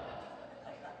money?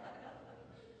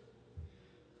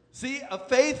 See, a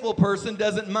faithful person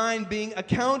doesn't mind being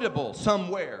accountable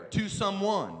somewhere to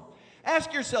someone.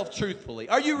 Ask yourself truthfully,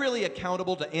 are you really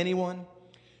accountable to anyone?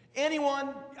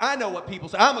 Anyone? I know what people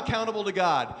say. I'm accountable to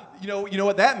God. You know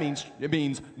what that means? It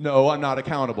means, no, I'm not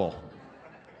accountable.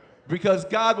 Because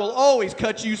God will always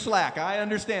cut you slack. I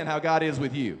understand how God is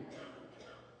with you.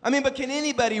 I mean, but can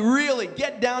anybody really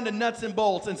get down to nuts and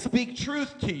bolts and speak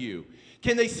truth to you?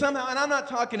 Can they somehow, and I'm not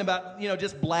talking about,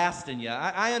 just blasting you.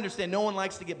 I understand no one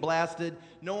likes to get blasted.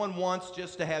 No one wants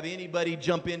just to have anybody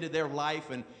jump into their life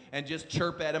and just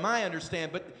chirp at them. I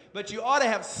understand, but you ought to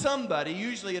have somebody,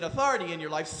 usually an authority in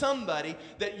your life, somebody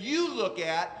that you look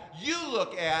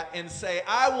at and say,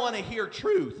 I want to hear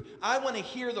truth. I want to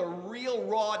hear the real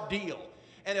raw deal.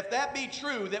 And if that be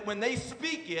true, that when they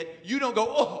speak it, you don't go,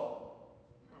 oh,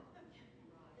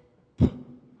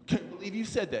 can't believe you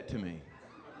said that to me.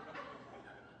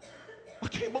 I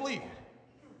can't believe it.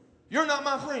 You're not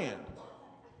my friend.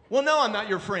 Well, no, I'm not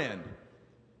your friend.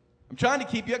 I'm trying to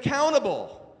keep you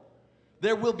accountable.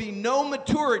 There will be no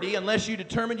maturity unless you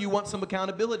determine you want some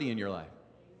accountability in your life.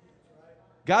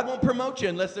 God won't promote you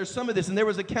unless there's some of this. And there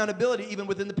was accountability even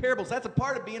within the parables. That's a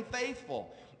part of being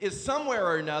faithful, is somewhere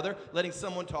or another letting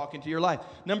someone talk into your life.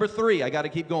 Number 3, I got to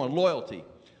keep going, loyalty.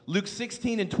 Luke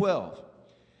 16:12.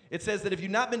 It says that if you've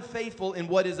not been faithful in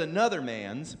what is another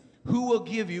man's, who will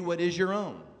give you what is your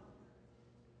own?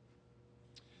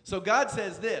 So God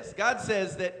says this. God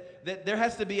says that there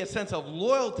has to be a sense of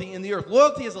loyalty in the earth.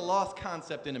 Loyalty is a lost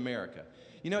concept in America.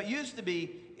 It used to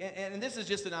be, and this is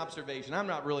just an observation. I'm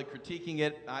not really critiquing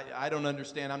it. I don't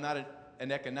understand. I'm not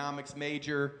an economics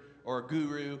major or a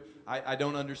guru. I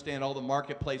don't understand all the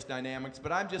marketplace dynamics,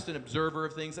 but I'm just an observer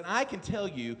of things. And I can tell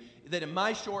you that in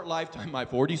my short lifetime, my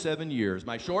 47 years,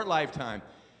 my short lifetime,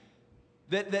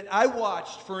 that I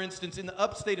watched, for instance, in the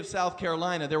upstate of South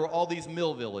Carolina, there were all these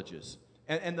mill villages,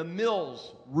 and the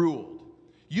mills ruled.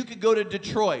 You could go to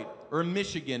Detroit or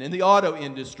Michigan, and the auto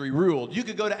industry ruled. You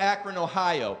could go to Akron,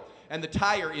 Ohio, and the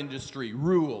tire industry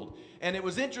ruled. And it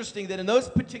was interesting that in those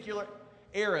particular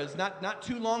eras, not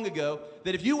too long ago,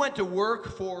 that if you went to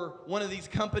work for one of these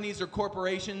companies or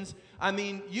corporations, I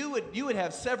mean, you would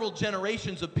have several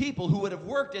generations of people who would have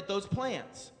worked at those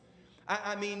plants.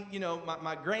 I mean, you know,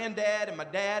 my granddad and my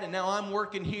dad, and now I'm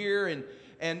working here,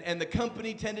 and the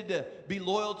company tended to be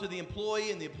loyal to the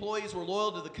employee, and the employees were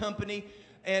loyal to the company,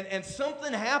 and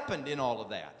something happened in all of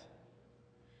that.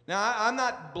 Now, I'm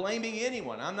not blaming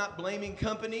anyone. I'm not blaming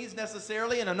companies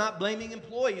necessarily, and I'm not blaming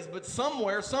employees, but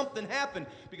somewhere something happened,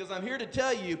 because I'm here to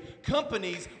tell you,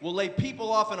 companies will lay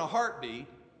people off in a heartbeat,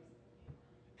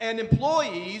 and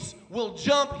employees will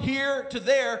jump here to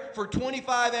there for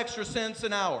 25 extra cents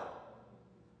an hour.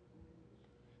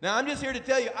 Now, I'm just here to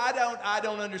tell you, I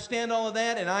don't understand all of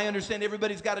that, and I understand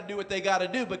everybody's got to do what they got to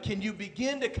do, but can you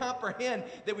begin to comprehend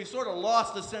that we've sort of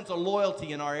lost a sense of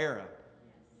loyalty in our era?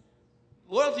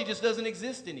 Loyalty just doesn't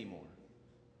exist anymore.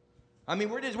 I mean,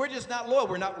 we're just not loyal.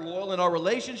 We're not loyal in our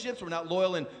relationships. We're not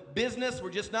loyal in business.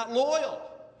 We're just not loyal.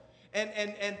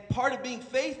 And part of being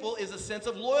faithful is a sense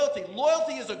of loyalty.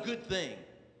 Loyalty is a good thing.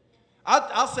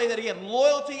 I'll say that again.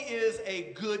 Loyalty is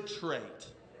a good trait.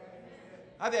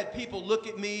 I've had people look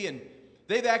at me, and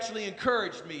they've actually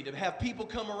encouraged me to have people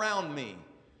come around me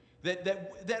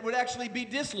that would actually be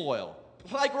disloyal.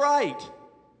 Like, right.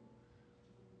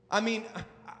 I mean,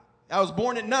 I was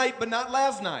born at night, but not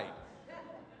last night.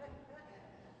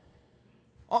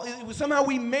 Somehow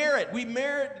we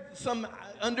merit some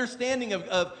understanding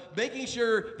of making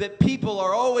sure that people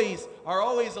are always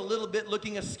a little bit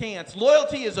looking askance.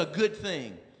 Loyalty is a good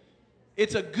thing.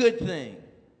 It's a good thing.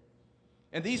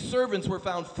 And these servants were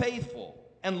found faithful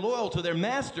and loyal to their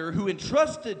master, who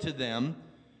entrusted to them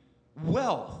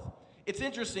wealth. It's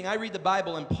interesting, I read the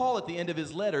Bible, and Paul, at the end of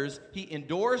his letters, he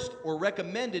endorsed or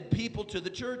recommended people to the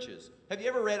churches. Have you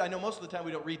ever read, I know most of the time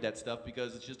we don't read that stuff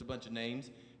because it's just a bunch of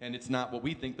names, and it's not what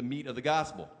we think the meat of the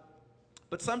gospel.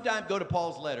 But sometime go to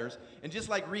Paul's letters and just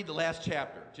like read the last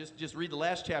chapter. Just read the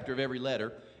last chapter of every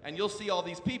letter, and you'll see all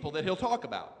these people that he'll talk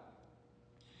about.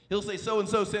 He'll say,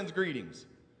 so-and-so sends greetings.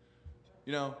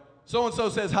 You know, so-and-so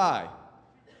says hi.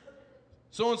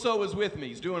 So-and-so is with me.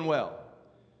 He's doing well.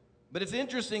 But it's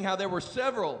interesting how there were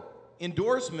several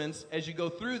endorsements as you go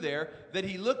through there that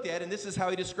he looked at, and this is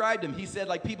how he described him. He said,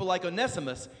 like people like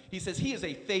Onesimus, he says, he is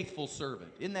a faithful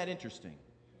servant. Isn't that interesting?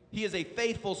 He is a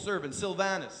faithful servant.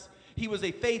 Silvanus, he was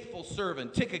a faithful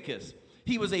servant. Tychicus,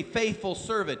 he was a faithful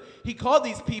servant. He called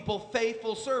these people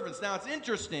faithful servants. Now, it's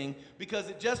interesting because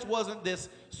it just wasn't this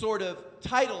sort of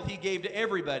title he gave to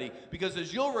everybody. Because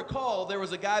as you'll recall, there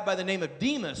was a guy by the name of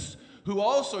Demas who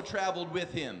also traveled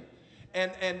with him.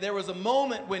 And there was a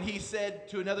moment when he said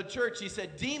to another church, he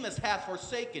said, Demas hath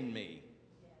forsaken me,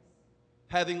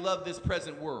 having loved this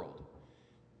present world.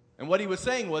 And what he was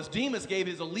saying was Demas gave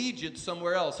his allegiance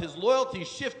somewhere else. His loyalty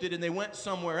shifted and they went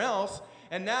somewhere else.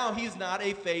 And now he's not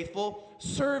a faithful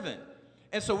servant.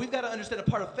 And so we've got to understand a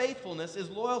part of faithfulness is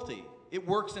loyalty. It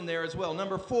works in there as well.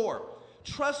 Number 4,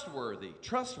 trustworthy.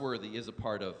 Trustworthy is a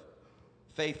part of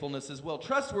faithfulness as well.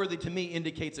 Trustworthy to me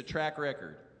indicates a track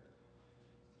record.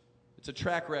 It's a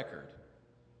track record.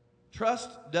 Trust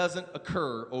doesn't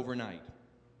occur overnight.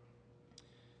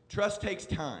 Trust takes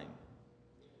time.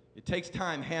 It takes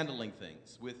time handling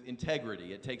things with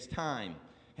integrity. It takes time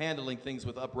handling things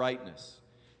with uprightness.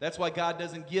 That's why God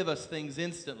doesn't give us things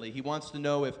instantly. He wants to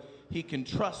know if he can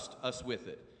trust us with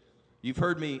it. You've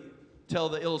heard me tell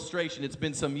the illustration. It's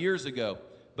been some years ago,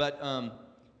 but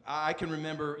I can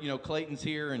remember, you know, Clayton's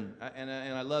here, and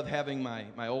I love having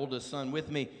my oldest son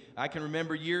with me. I can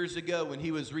remember years ago when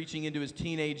he was reaching into his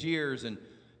teenage years, and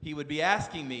he would be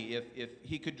asking me if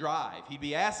he could drive. He'd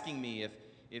be asking me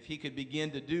if he could begin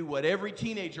to do what every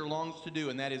teenager longs to do,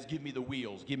 and that is give me the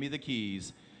wheels, give me the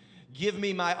keys. Give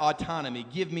me my autonomy.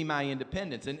 Give me my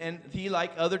independence. And he,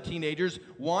 like other teenagers,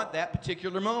 want that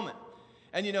particular moment.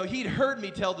 And, you know, he'd heard me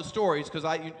tell the stories because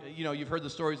you've heard the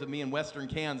stories of me in western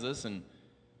Kansas and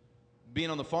being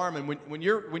on the farm. And when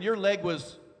your leg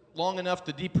was long enough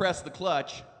to depress the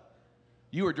clutch,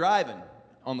 you were driving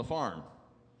on the farm.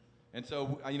 And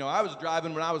so, you know, I was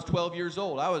driving when I was 12 years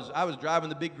old. I was driving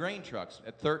the big grain trucks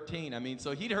at 13. I mean,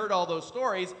 so he'd heard all those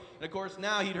stories. And, of course,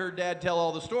 now he'd heard Dad tell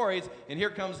all the stories. And here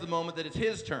comes the moment that it's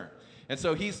his turn. And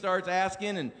so he starts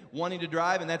asking and wanting to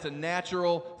drive, and that's a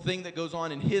natural thing that goes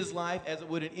on in his life as it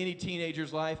would in any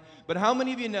teenager's life. But how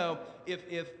many of you know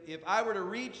if I were to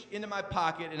reach into my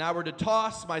pocket and I were to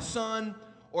toss my son,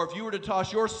 or if you were to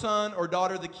toss your son or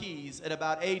daughter the keys at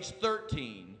about age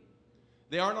 13,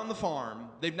 they aren't on the farm,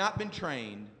 they've not been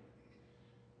trained,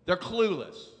 they're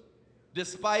clueless,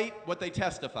 despite what they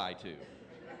testify to.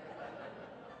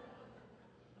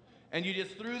 And you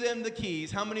just threw them the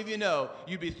keys, how many of you know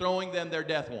you'd be throwing them their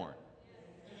death warrant?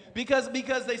 Because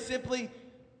they simply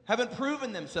haven't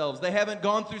proven themselves. They haven't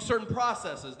gone through certain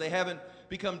processes. They haven't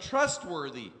become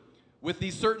trustworthy with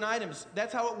these certain items.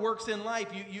 That's how it works in life.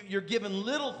 You're given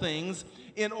little things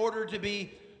in order to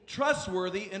be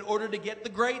trustworthy, in order to get the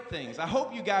great things. I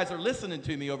hope you guys are listening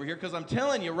to me over here, because I'm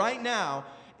telling you right now,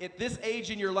 at this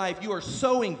age in your life, you are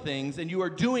sowing things and you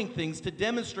are doing things to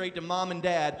demonstrate to mom and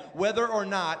dad whether or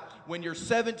not, when you're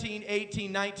 17,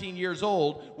 18, 19 years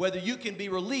old, whether you can be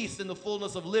released in the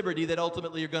fullness of liberty that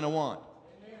ultimately you're going to want.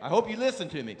 I hope you listen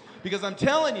to me, because I'm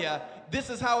telling you, this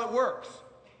is how it works.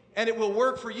 And it will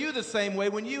work for you the same way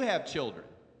when you have children.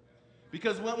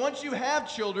 Because once you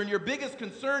have children, your biggest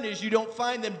concern is you don't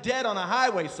find them dead on a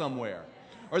highway somewhere,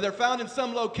 or they're found in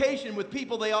some location with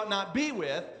people they ought not be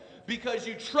with, because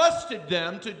you trusted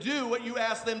them to do what you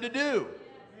asked them to do.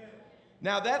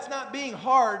 Now, that's not being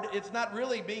hard. It's not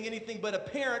really being anything but a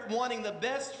parent wanting the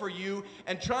best for you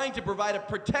and trying to provide a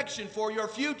protection for your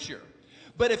future.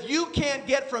 But if you can't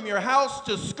get from your house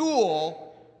to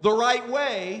school the right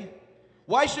way,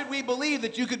 why should we believe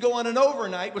that you could go on an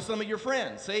overnight with some of your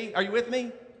friends? See? Are you with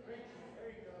me?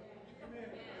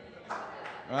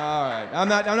 All right. I'm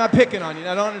not picking on you.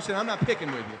 I don't understand. I'm not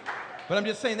picking with you. But I'm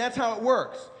just saying that's how it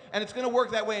works. And it's going to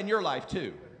work that way in your life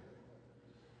too.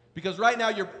 Because right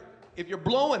now, if you're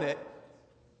blowing it,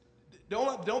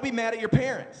 don't be mad at your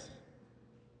parents.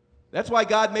 That's why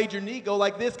God made your knee go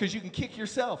like this, because you can kick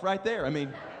yourself right there. I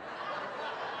mean,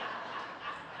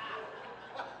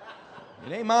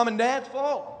 it ain't mom and dad's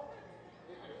fault.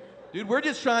 Dude, we're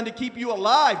just trying to keep you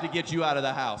alive to get you out of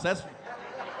the house. That's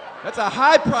a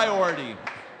high priority.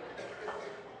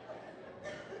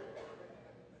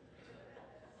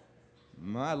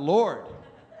 My Lord.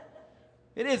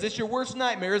 It is. It's your worst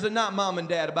nightmare, is it not, mom and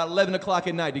dad, about 11 o'clock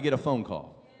at night to get a phone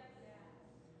call?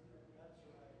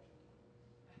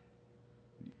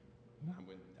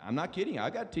 I'm not kidding. I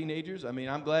got teenagers. I mean,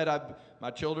 I'm glad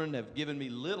my children have given me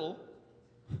little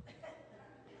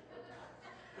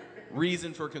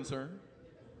reason for concern.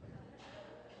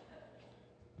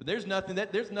 But there's nothing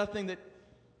that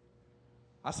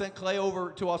I sent Clay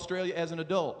over to Australia as an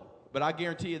adult. But I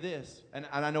guarantee you this, and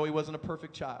I know he wasn't a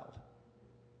perfect child,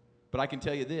 but I can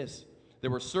tell you this, there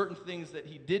were certain things that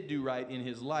he did do right in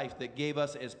his life that gave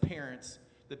us as parents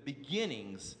the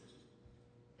beginnings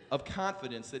of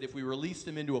confidence that if we released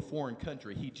him into a foreign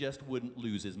country, he just wouldn't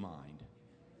lose his mind.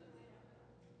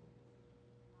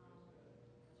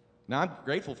 Now, I'm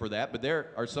grateful for that, but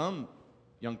there are some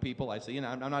young people I see, and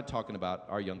I'm not talking about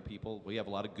our young people. We have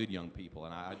a lot of good young people,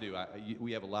 and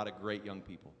we have a lot of great young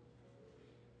people.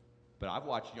 But I've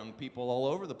watched young people all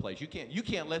over the place. You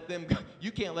can't let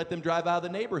them drive out of the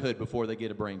neighborhood before they get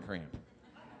a brain cramp.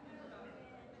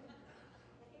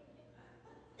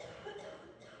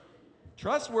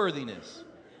 Trustworthiness.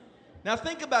 Now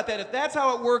think about that. If that's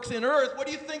how it works in earth, what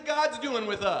do you think God's doing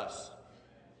with us?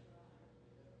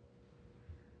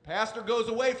 Pastor goes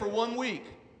away for 1 week.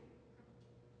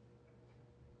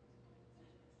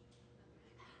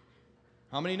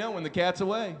 How many know when the cat's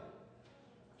away?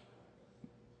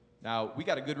 Now, we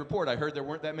got a good report. I heard there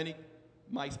weren't that many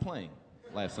mice playing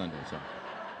last Sunday, so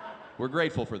we're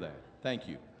grateful for that. Thank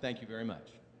you. Thank you very much.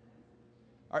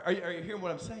 Are you hearing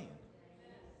what I'm saying?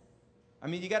 I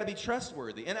mean, you got to be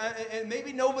trustworthy. And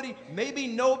maybe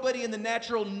nobody in the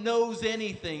natural knows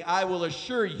anything. I will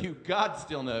assure you, God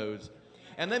still knows.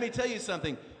 And let me tell you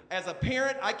something. As a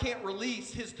parent, I can't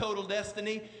release his total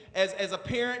destiny. As a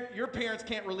parent, your parents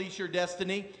can't release your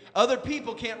destiny. Other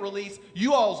people can't release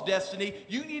you all's destiny.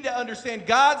 You need to understand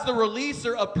God's the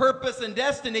releaser of purpose and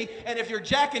destiny. And if you're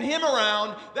jacking him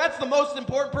around, that's the most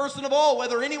important person of all,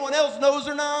 whether anyone else knows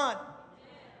or not.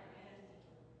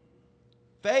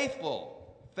 Faithful.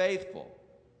 Faithful.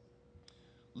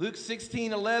 Luke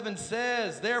 16:11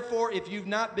 says, therefore, if you've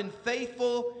not been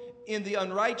faithful in the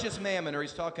unrighteous mammon, or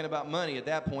he's talking about money at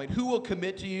that point, who will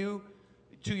commit to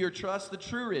your trust the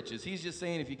true riches? He's just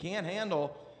saying if you can't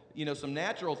handle, some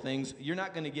natural things, you're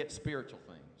not going to get spiritual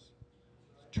things.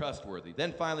 Trustworthy.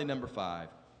 Then finally, number 5.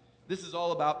 This is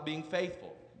all about being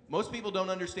faithful. Most people don't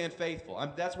understand faithful.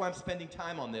 That's why I'm spending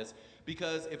time on this,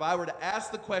 because if I were to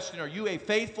ask the question, are you a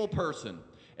faithful person?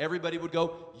 everybody would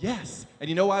go, yes. And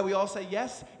you know why we all say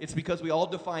yes? It's because we all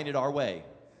define it our way.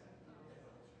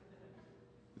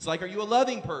 It's like, are you a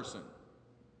loving person?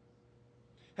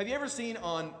 Have you ever seen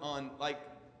on like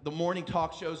the morning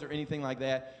talk shows or anything like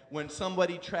that when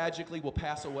somebody tragically will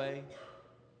pass away?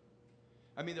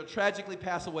 I mean, they'll tragically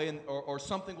pass away or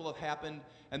something will have happened,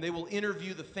 and they will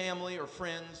interview the family or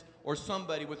friends or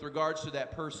somebody with regards to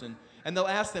that person, and they'll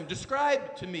ask them,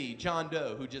 describe to me John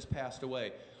Doe who just passed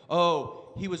away.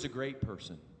 Oh, he was a great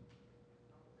person.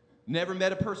 Never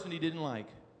met a person he didn't like.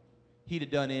 He'd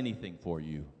have done anything for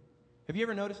you. Have you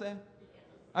ever noticed that?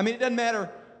 I mean, it doesn't matter.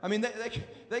 I mean,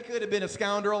 they could have been a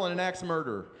scoundrel and an axe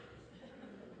murderer.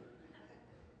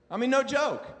 I mean, no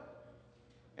joke.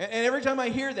 And every time I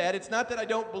hear that, it's not that I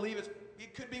don't believe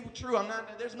it could be true.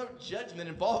 There's no judgment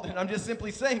involved in it. I'm just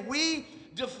simply saying we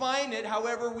define it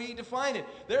however we define it.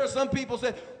 There are some people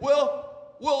say, well,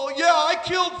 yeah, I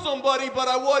killed somebody, but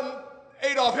I wasn't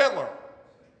Adolf Hitler.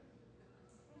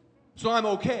 So I'm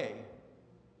okay.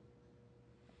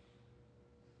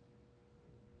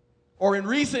 Or in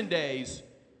recent days,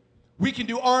 we can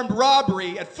do armed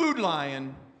robbery at Food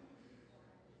Lion,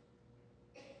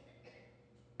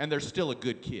 and they're still a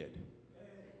good kid.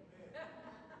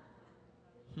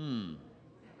 I'm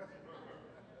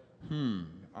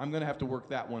going to have to work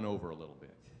that one over a little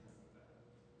bit.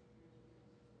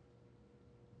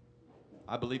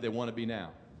 I believe they want to be now.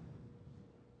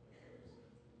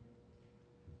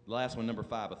 The last one, number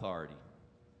 5, authority.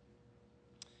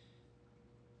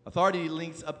 Authority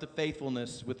links up to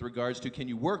faithfulness with regards to, can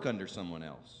you work under someone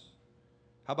else?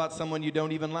 How about someone you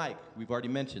don't even like? We've already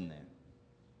mentioned that.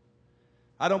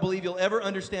 I don't believe you'll ever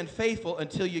understand faithful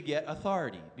until you get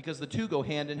authority, because the two go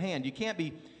hand in hand. You can't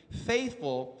be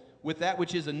faithful with that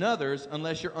which is another's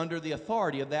unless you're under the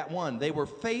authority of that one. They were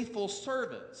faithful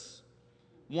servants.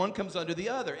 One comes under the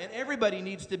other, and everybody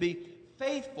needs to be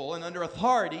faithful and under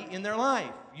authority in their life.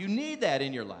 You need that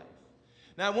in your life.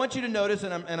 Now, I want you to notice,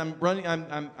 and I'm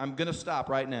going to stop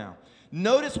right now.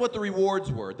 Notice what the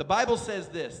rewards were. The Bible says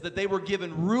this, that they were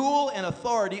given rule and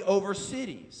authority over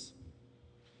cities.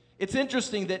 It's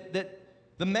interesting that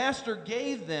the master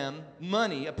gave them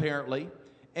money, apparently,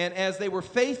 and as they were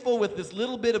faithful with this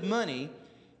little bit of money,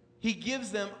 he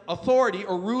gives them authority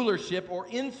or rulership or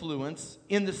influence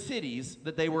in the cities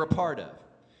that they were a part of.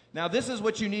 Now, this is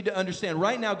what you need to understand.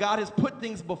 Right now, God has put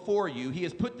things before you. He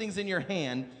has put things in your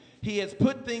hand. He has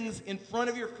put things in front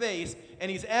of your face, and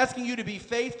he's asking you to be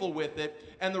faithful with it.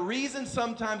 And the reason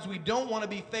sometimes we don't want to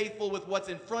be faithful with what's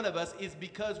in front of us is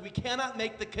because we cannot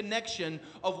make the connection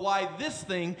of why this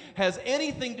thing has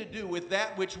anything to do with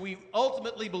that which we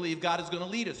ultimately believe God is going to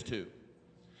lead us to.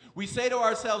 We say to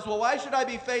ourselves, well, why should I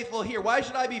be faithful here? Why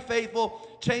should I be faithful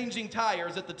changing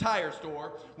tires at the tire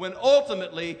store when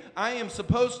ultimately I am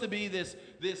supposed to be this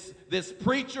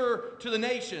preacher to the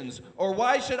nations? Or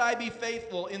why should I be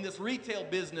faithful in this retail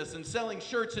business and selling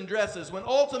shirts and dresses when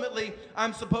ultimately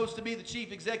I'm supposed to be the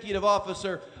chief executive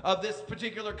officer of this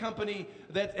particular company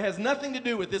that has nothing to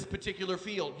do with this particular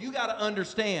field? You got to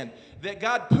understand that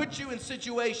God puts you in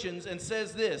situations and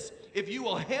says this: if you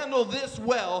will handle this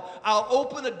well, I'll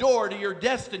open a door to your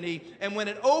destiny. And when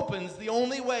it opens, the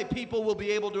only way people will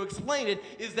be able to explain it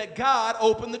is that God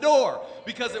opened the door.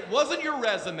 Because it wasn't your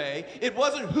resume, it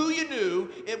wasn't who you knew,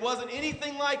 it wasn't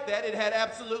anything like that. It had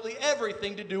absolutely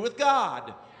everything to do with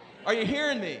God. Are you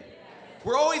hearing me?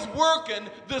 We're always working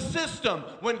the system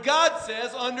when God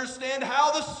says, understand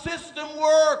how the system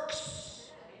works.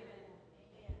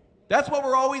 That's what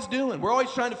we're always doing. We're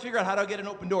always trying to figure out, how do I get an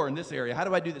open door in this area? How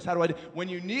do I do this? How do I do? When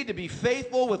you need to be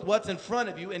faithful with what's in front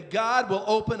of you, and God will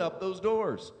open up those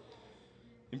doors.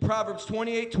 In Proverbs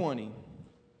 28:20,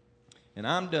 and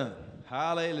I'm done.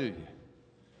 Hallelujah.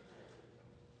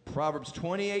 Proverbs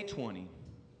 28:20.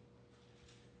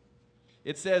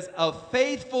 It says, a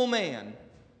faithful man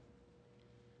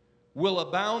will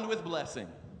abound with blessing.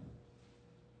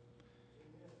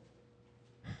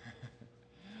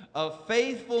 A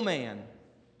faithful man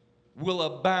will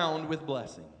abound with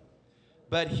blessing,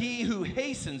 but he who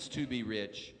hastens to be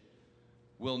rich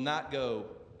will not go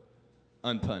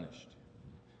unpunished.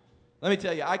 Let me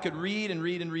tell you, I could read and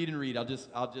read and read and read.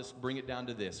 I'll just bring it down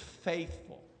to this: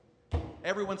 faithful.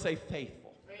 Everyone say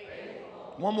faithful.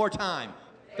 Faithful. One more time.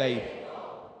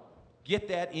 Faithful. Get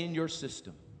that in your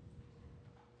system.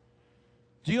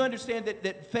 Do you understand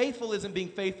that faithful isn't being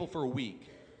faithful for a week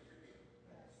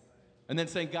and then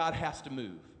saying God has to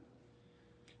move?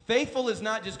 Faithful is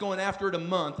not just going after it a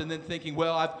month and then thinking,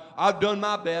 well, I've done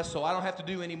my best, so I don't have to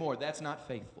do any more. That's not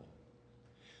faithful.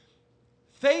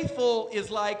 Faithful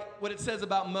is like what it says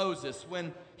about Moses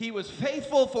when he was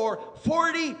faithful for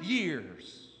 40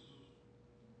 years.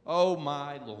 Oh,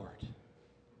 my Lord.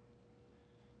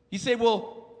 You say,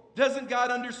 well, doesn't God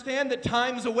understand that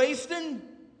time's a wasting?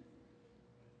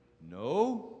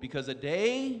 No, because a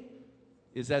day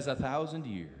is as 1,000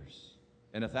 years.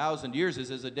 And 1,000 years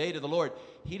is as a day to the Lord.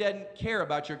 He doesn't care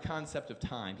about your concept of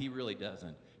time. He really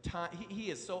doesn't. Time, he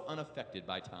is so unaffected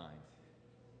by time.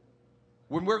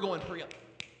 When we're going, hurry up,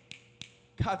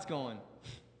 God's going,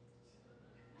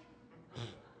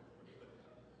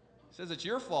 says it's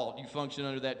your fault you function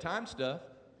under that time stuff.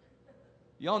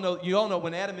 You all know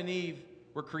when Adam and Eve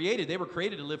were created, they were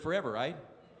created to live forever, right?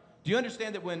 Do you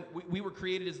understand that when we were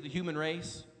created as the human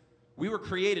race, we were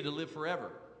created to live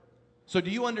forever? So do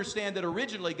you understand that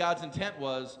originally God's intent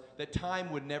was that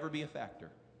time would never be a factor?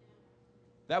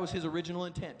 That was his original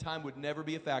intent. Time would never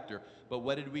be a factor. But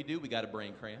what did we do? We got a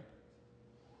brain cramp.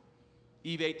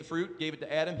 Eve ate the fruit, gave it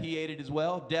to Adam. He ate it as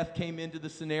well. Death came into the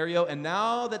scenario. And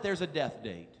now that there's a death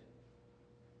date,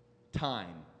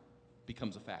 time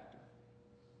becomes a factor.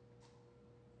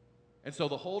 And so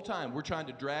the whole time we're trying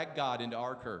to drag God into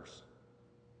our curse.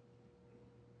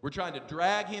 We're trying to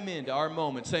drag him into our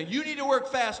moment, saying, you need to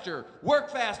work faster,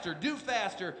 do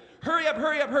faster, hurry up,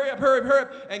 hurry up, hurry up, hurry up, hurry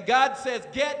up. And God says,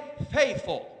 get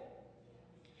faithful.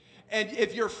 And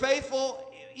if you're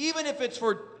faithful, even if it's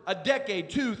for a decade,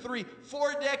 2, 3,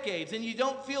 4 decades, and you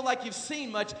don't feel like you've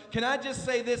seen much, can I just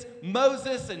say this?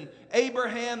 Moses and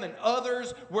Abraham and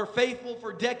others were faithful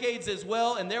for decades as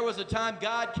well, and there was a time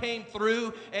God came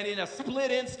through, and in a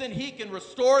split instant, he can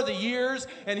restore the years,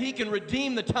 and he can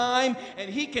redeem the time, and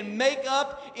he can make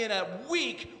up in a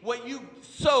week what you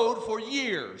sowed for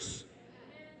years.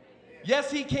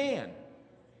 Yes, he can.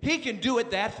 He can do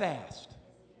it that fast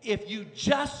if you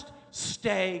just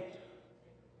stay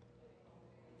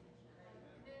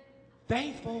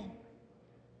faithful,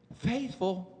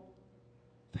 faithful,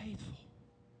 faithful.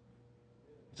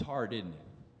 It's hard, isn't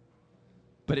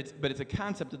it? But it's a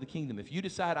concept of the kingdom. If you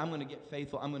decide I'm going to get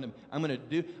faithful, I'm going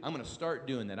to start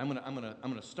doing that. I'm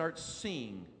going to start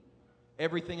seeing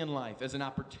everything in life as an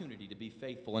opportunity to be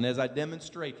faithful. And as I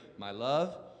demonstrate my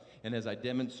love, and as I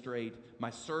demonstrate my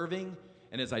serving,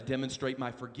 and as I demonstrate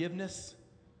my forgiveness,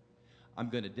 I'm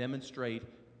going to demonstrate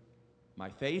my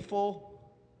faithful.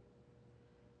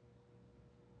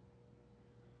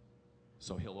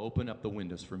 So he'll open up the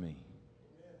windows for me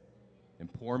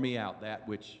and pour me out that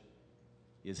which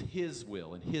is his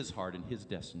will and his heart and his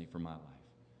destiny for my life.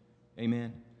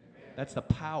 Amen? That's the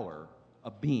power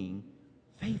of being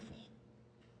faithful.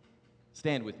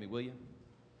 Stand with me, will you?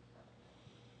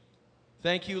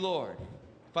 Thank you, Lord.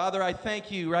 Father, I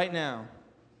thank you right now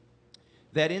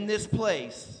that in this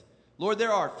place, Lord,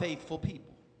 there are faithful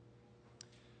people.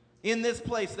 In this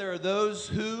place, there are those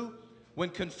who, when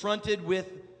confronted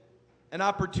with an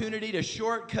opportunity to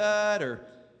shortcut or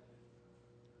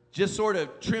just sort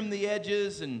of trim the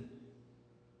edges and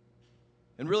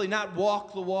really not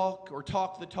walk the walk or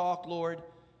talk the talk, Lord,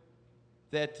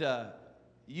 that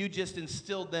you just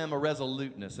instilled them a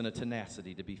resoluteness and a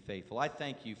tenacity to be faithful. I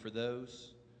thank you for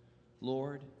those,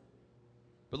 Lord.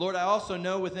 But Lord, I also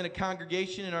know within a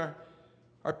congregation and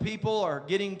our people are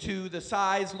getting to the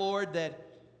size, Lord, that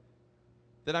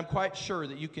I'm quite sure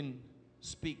that you can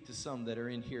speak to some that are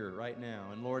in here right now.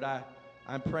 And Lord,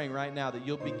 I'm praying right now that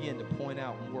you'll begin to point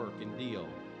out and work and deal.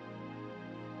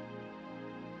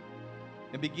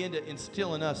 And begin to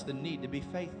instill in us the need to be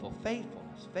faithful.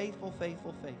 Faithfulness. Faithful,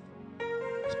 faithful, faithful.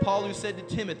 It's Paul who said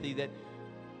to Timothy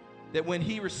that when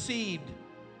he received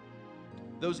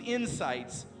those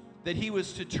insights, that he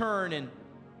was to turn and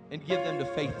give them to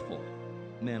faithful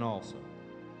men also.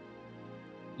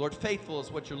 Lord, faithful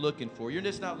is what you're looking for. You're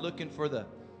just not looking for the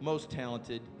most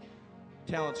talented.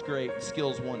 Talent's great,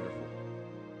 skill's wonderful.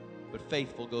 But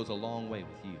faithful goes a long way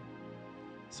with you.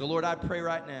 So, Lord, I pray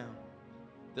right now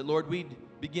that, Lord, we'd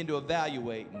begin to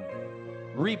evaluate and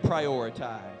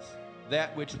reprioritize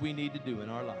that which we need to do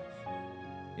in our life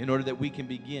in order that we can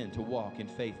begin to walk in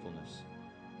faithfulness.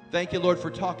 Thank you, Lord, for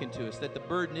talking to us, that the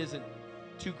burden isn't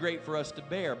too great for us to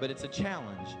bear, but it's a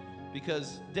challenge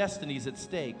because destiny's at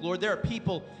stake. Lord, there are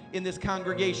people in this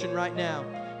congregation right now,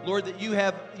 Lord, that you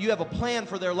have a plan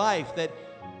for their life that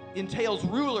entails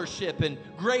rulership and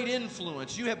great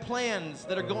influence. You have plans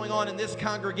that are going on in this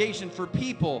congregation for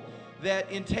people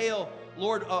that entail,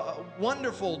 Lord,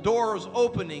 wonderful doors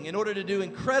opening in order to do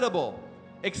incredible,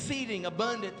 exceeding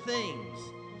abundant things.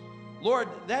 Lord,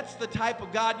 that's the type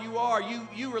of God you are.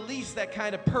 You release that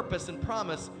kind of purpose and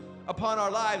promise upon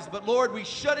our lives. But Lord, we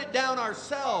shut it down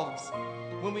ourselves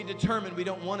when we determine we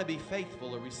don't want to be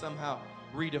faithful, or we somehow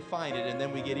redefine it and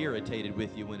then we get irritated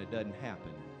with you when it doesn't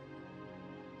happen.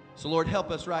 So Lord, help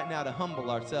us right now to humble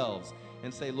ourselves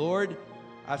and say, Lord,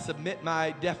 I submit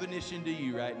my definition to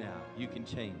you right now. You can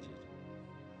change it.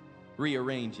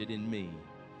 Rearrange it in me.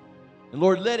 And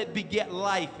Lord, let it beget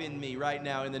life in me right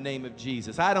now in the name of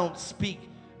Jesus. I don't speak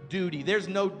duty. There's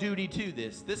no duty to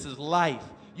this. This is life.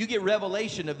 You get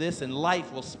revelation of this and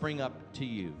life will spring up to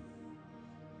you.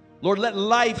 Lord, let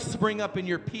life spring up in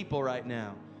your people right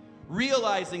now.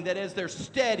 Realizing that as they're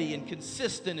steady and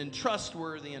consistent and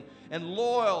trustworthy and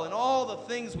loyal and all the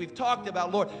things we've talked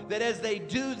about, Lord, that as they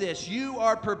do this, you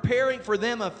are preparing for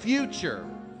them a future.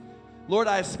 Lord,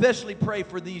 I especially pray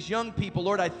for these young people.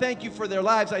 Lord, I thank you for their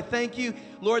lives. I thank you,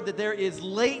 Lord, that there is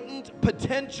latent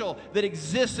potential that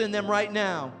exists in them right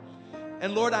now.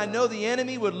 And Lord, I know the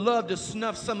enemy would love to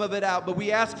snuff some of it out, but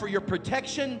we ask for your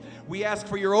protection. We ask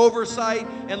for your oversight.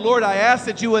 And Lord, I ask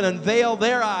that you would unveil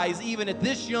their eyes, even at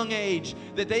this young age,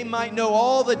 that they might know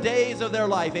all the days of their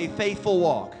life a faithful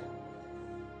walk.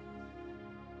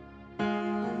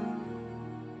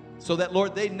 So that,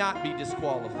 Lord, they not be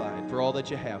disqualified for all that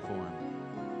you have for them.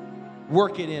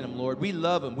 Work it in them, Lord. We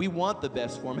love them. We want the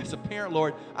best for them. As a parent,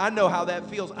 Lord, I know how that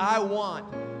feels. I want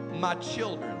my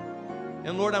children.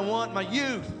 And Lord, I want my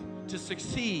youth to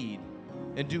succeed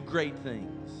and do great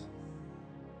things.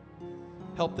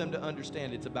 Help them to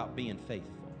understand it's about being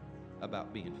faithful.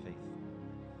 About being faithful.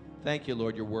 Thank you,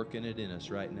 Lord, you're working it in us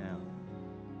right now.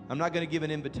 I'm not going to give an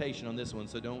invitation on this one,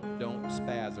 so don't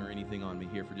spaz or anything on me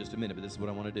here for just a minute, but this is what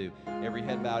I want to do. Every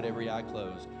head bowed, every eye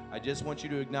closed. I just want you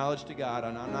to acknowledge to God,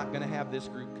 and I'm not going to have this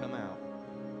group come out.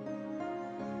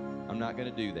 I'm not going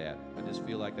to do that. I just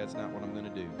feel like that's not what I'm going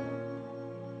to do.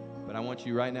 But I want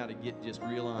you right now to get just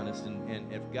real honest.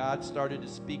 And if God started to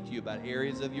speak to you about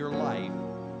areas of your life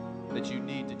that you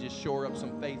need to just shore up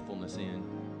some faithfulness in,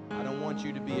 I don't want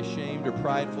you to be ashamed or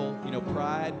prideful. You know,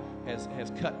 pride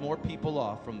has cut more people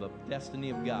off from the destiny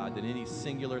of God than any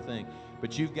singular thing.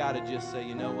 But you've got to just say,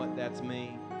 you know what, that's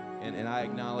me. And I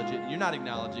acknowledge it. You're not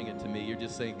acknowledging it to me. You're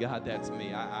just saying, God, that's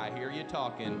me. I hear you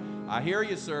talking. I hear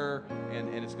you, sir. And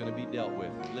it's going to be dealt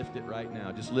with. Lift it right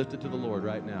now. Just lift it to the Lord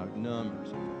right now. Numbers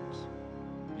of folks.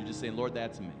 You're just saying, Lord,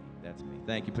 that's me. That's me.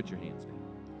 Thank you. Put your hands down.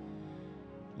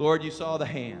 Lord, you saw the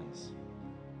hands.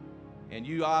 And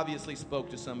you obviously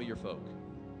spoke to some of your folk.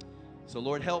 So,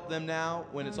 Lord, help them now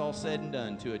when it's all said and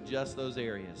done to adjust those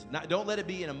areas. Don't let it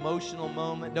be an emotional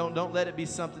moment. Don't let it be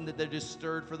something that they're just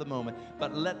stirred for the moment.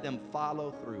 But let them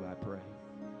follow through, I pray.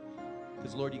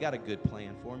 Because, Lord, you got a good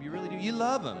plan for them. You really do. You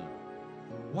love them.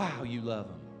 Wow, you love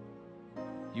them.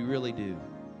 You really do.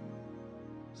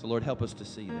 So, Lord, help us to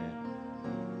see that.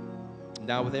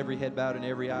 Now, with every head bowed and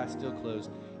every eye still closed,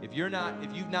 if you've not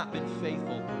been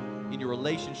faithful in your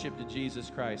relationship to Jesus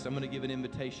Christ, I'm going to give an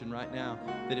invitation right now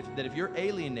that if you're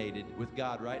alienated with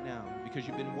God right now because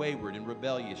you've been wayward and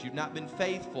rebellious, you've not been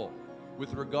faithful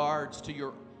with regards to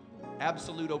your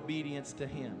absolute obedience to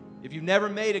Him, if you've never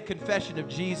made a confession of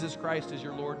Jesus Christ as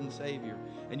your Lord and Savior,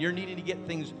 and you're needing to get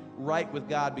things right with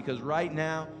God because right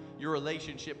now your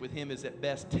relationship with Him is at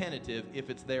best tentative,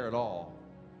 if it's there at all.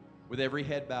 With every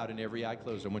head bowed and every eye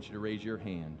closed, I want you to raise your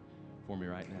hand for me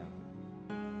right now.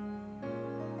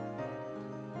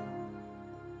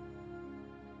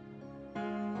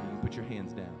 Put your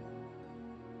hands down.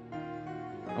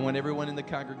 I want everyone in the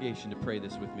congregation to pray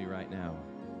this with me right now.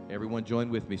 Everyone join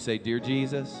with me. Say, Dear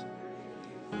Jesus,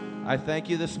 I thank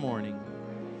you this morning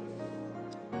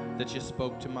that you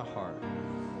spoke to my heart.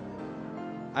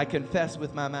 I confess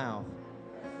with my mouth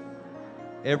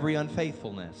every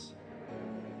unfaithfulness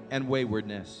and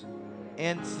waywardness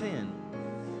and sin.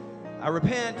 I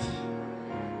repent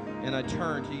and I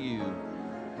turn to you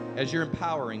as you're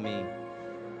empowering me.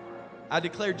 I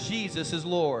declare Jesus is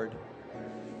Lord,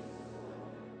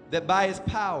 that by His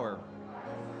power,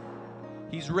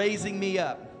 He's raising me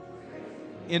up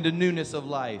into newness of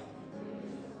life.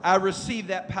 I receive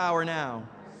that power now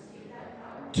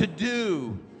to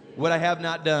do what I have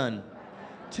not done,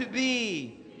 to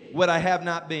be what I have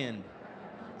not been.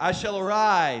 I shall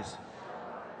arise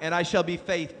and I shall be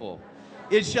faithful.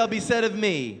 It shall be said of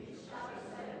me,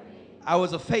 I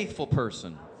was a faithful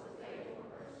person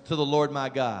to the Lord my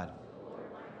God.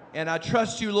 And I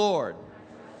trust you, Lord,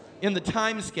 in the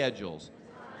time schedules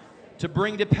to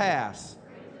bring to pass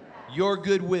your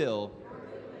good will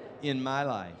in my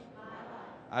life.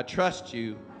 I trust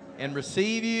you and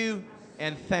receive you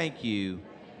and thank you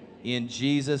in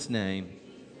Jesus' name.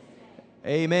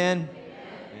 Amen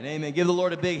and amen. Give the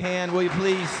Lord a big hand, will you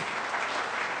please?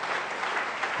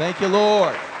 Thank you,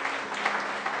 Lord.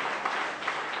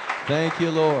 Thank you,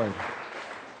 Lord.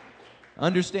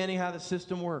 Understanding how the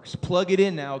system works. Plug it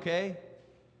in now, okay?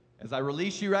 As I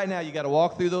release you right now, you got to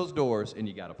walk through those doors and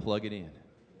you got to plug it in.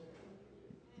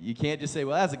 You can't just say,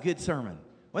 well, that's a good sermon.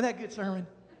 Wasn't that a good sermon?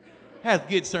 That's a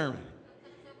good sermon.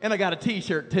 And I got a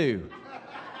t-shirt too.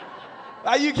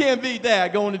 You can't beat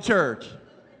that going to church.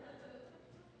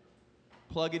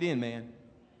 Plug it in, man.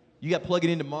 You got to plug it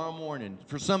in tomorrow morning.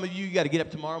 For some of you, you got to get up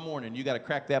tomorrow morning. You got to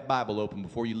crack that Bible open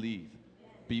before you leave.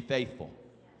 Be faithful.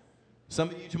 Some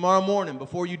of you tomorrow morning,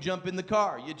 before you jump in the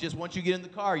car, once you get in the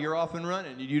car, you're off and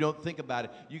running. You don't think about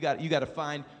it. You got to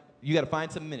find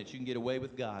some minutes you can get away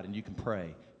with God and you can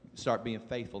pray. Start being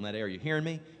faithful in that area. You hearing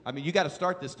me? I mean, you got to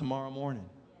start this tomorrow morning.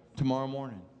 Tomorrow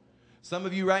morning. Some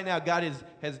of you right now, God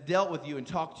has dealt with you and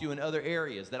talked to you in other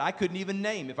areas that I couldn't even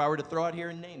name. If I were to throw it here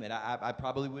and name it, I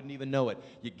probably wouldn't even know it.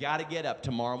 You got to get up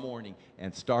tomorrow morning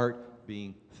and start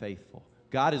being faithful.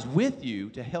 God is with you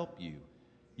to help you.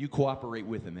 You cooperate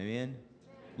with Him. Amen?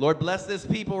 Lord, bless this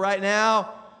people right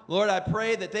now. Lord, I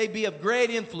pray that they be of great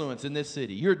influence in this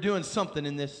city. You're doing something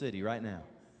in this city right now.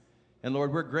 And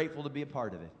Lord, we're grateful to be a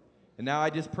part of it. And now I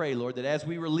just pray, Lord, that as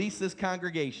we release this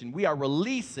congregation, we are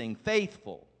releasing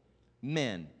faithful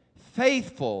men,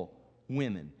 faithful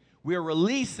women. We are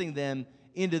releasing them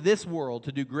into this world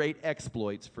to do great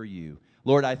exploits for you.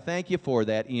 Lord, I thank you for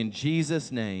that in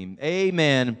Jesus' name.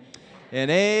 Amen and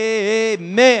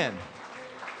amen.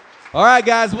 All right,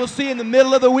 guys, we'll see you in the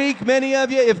middle of the week, many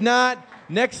of you. If not,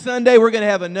 next Sunday we're going to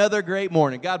have another great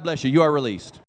morning. God bless you. You are released.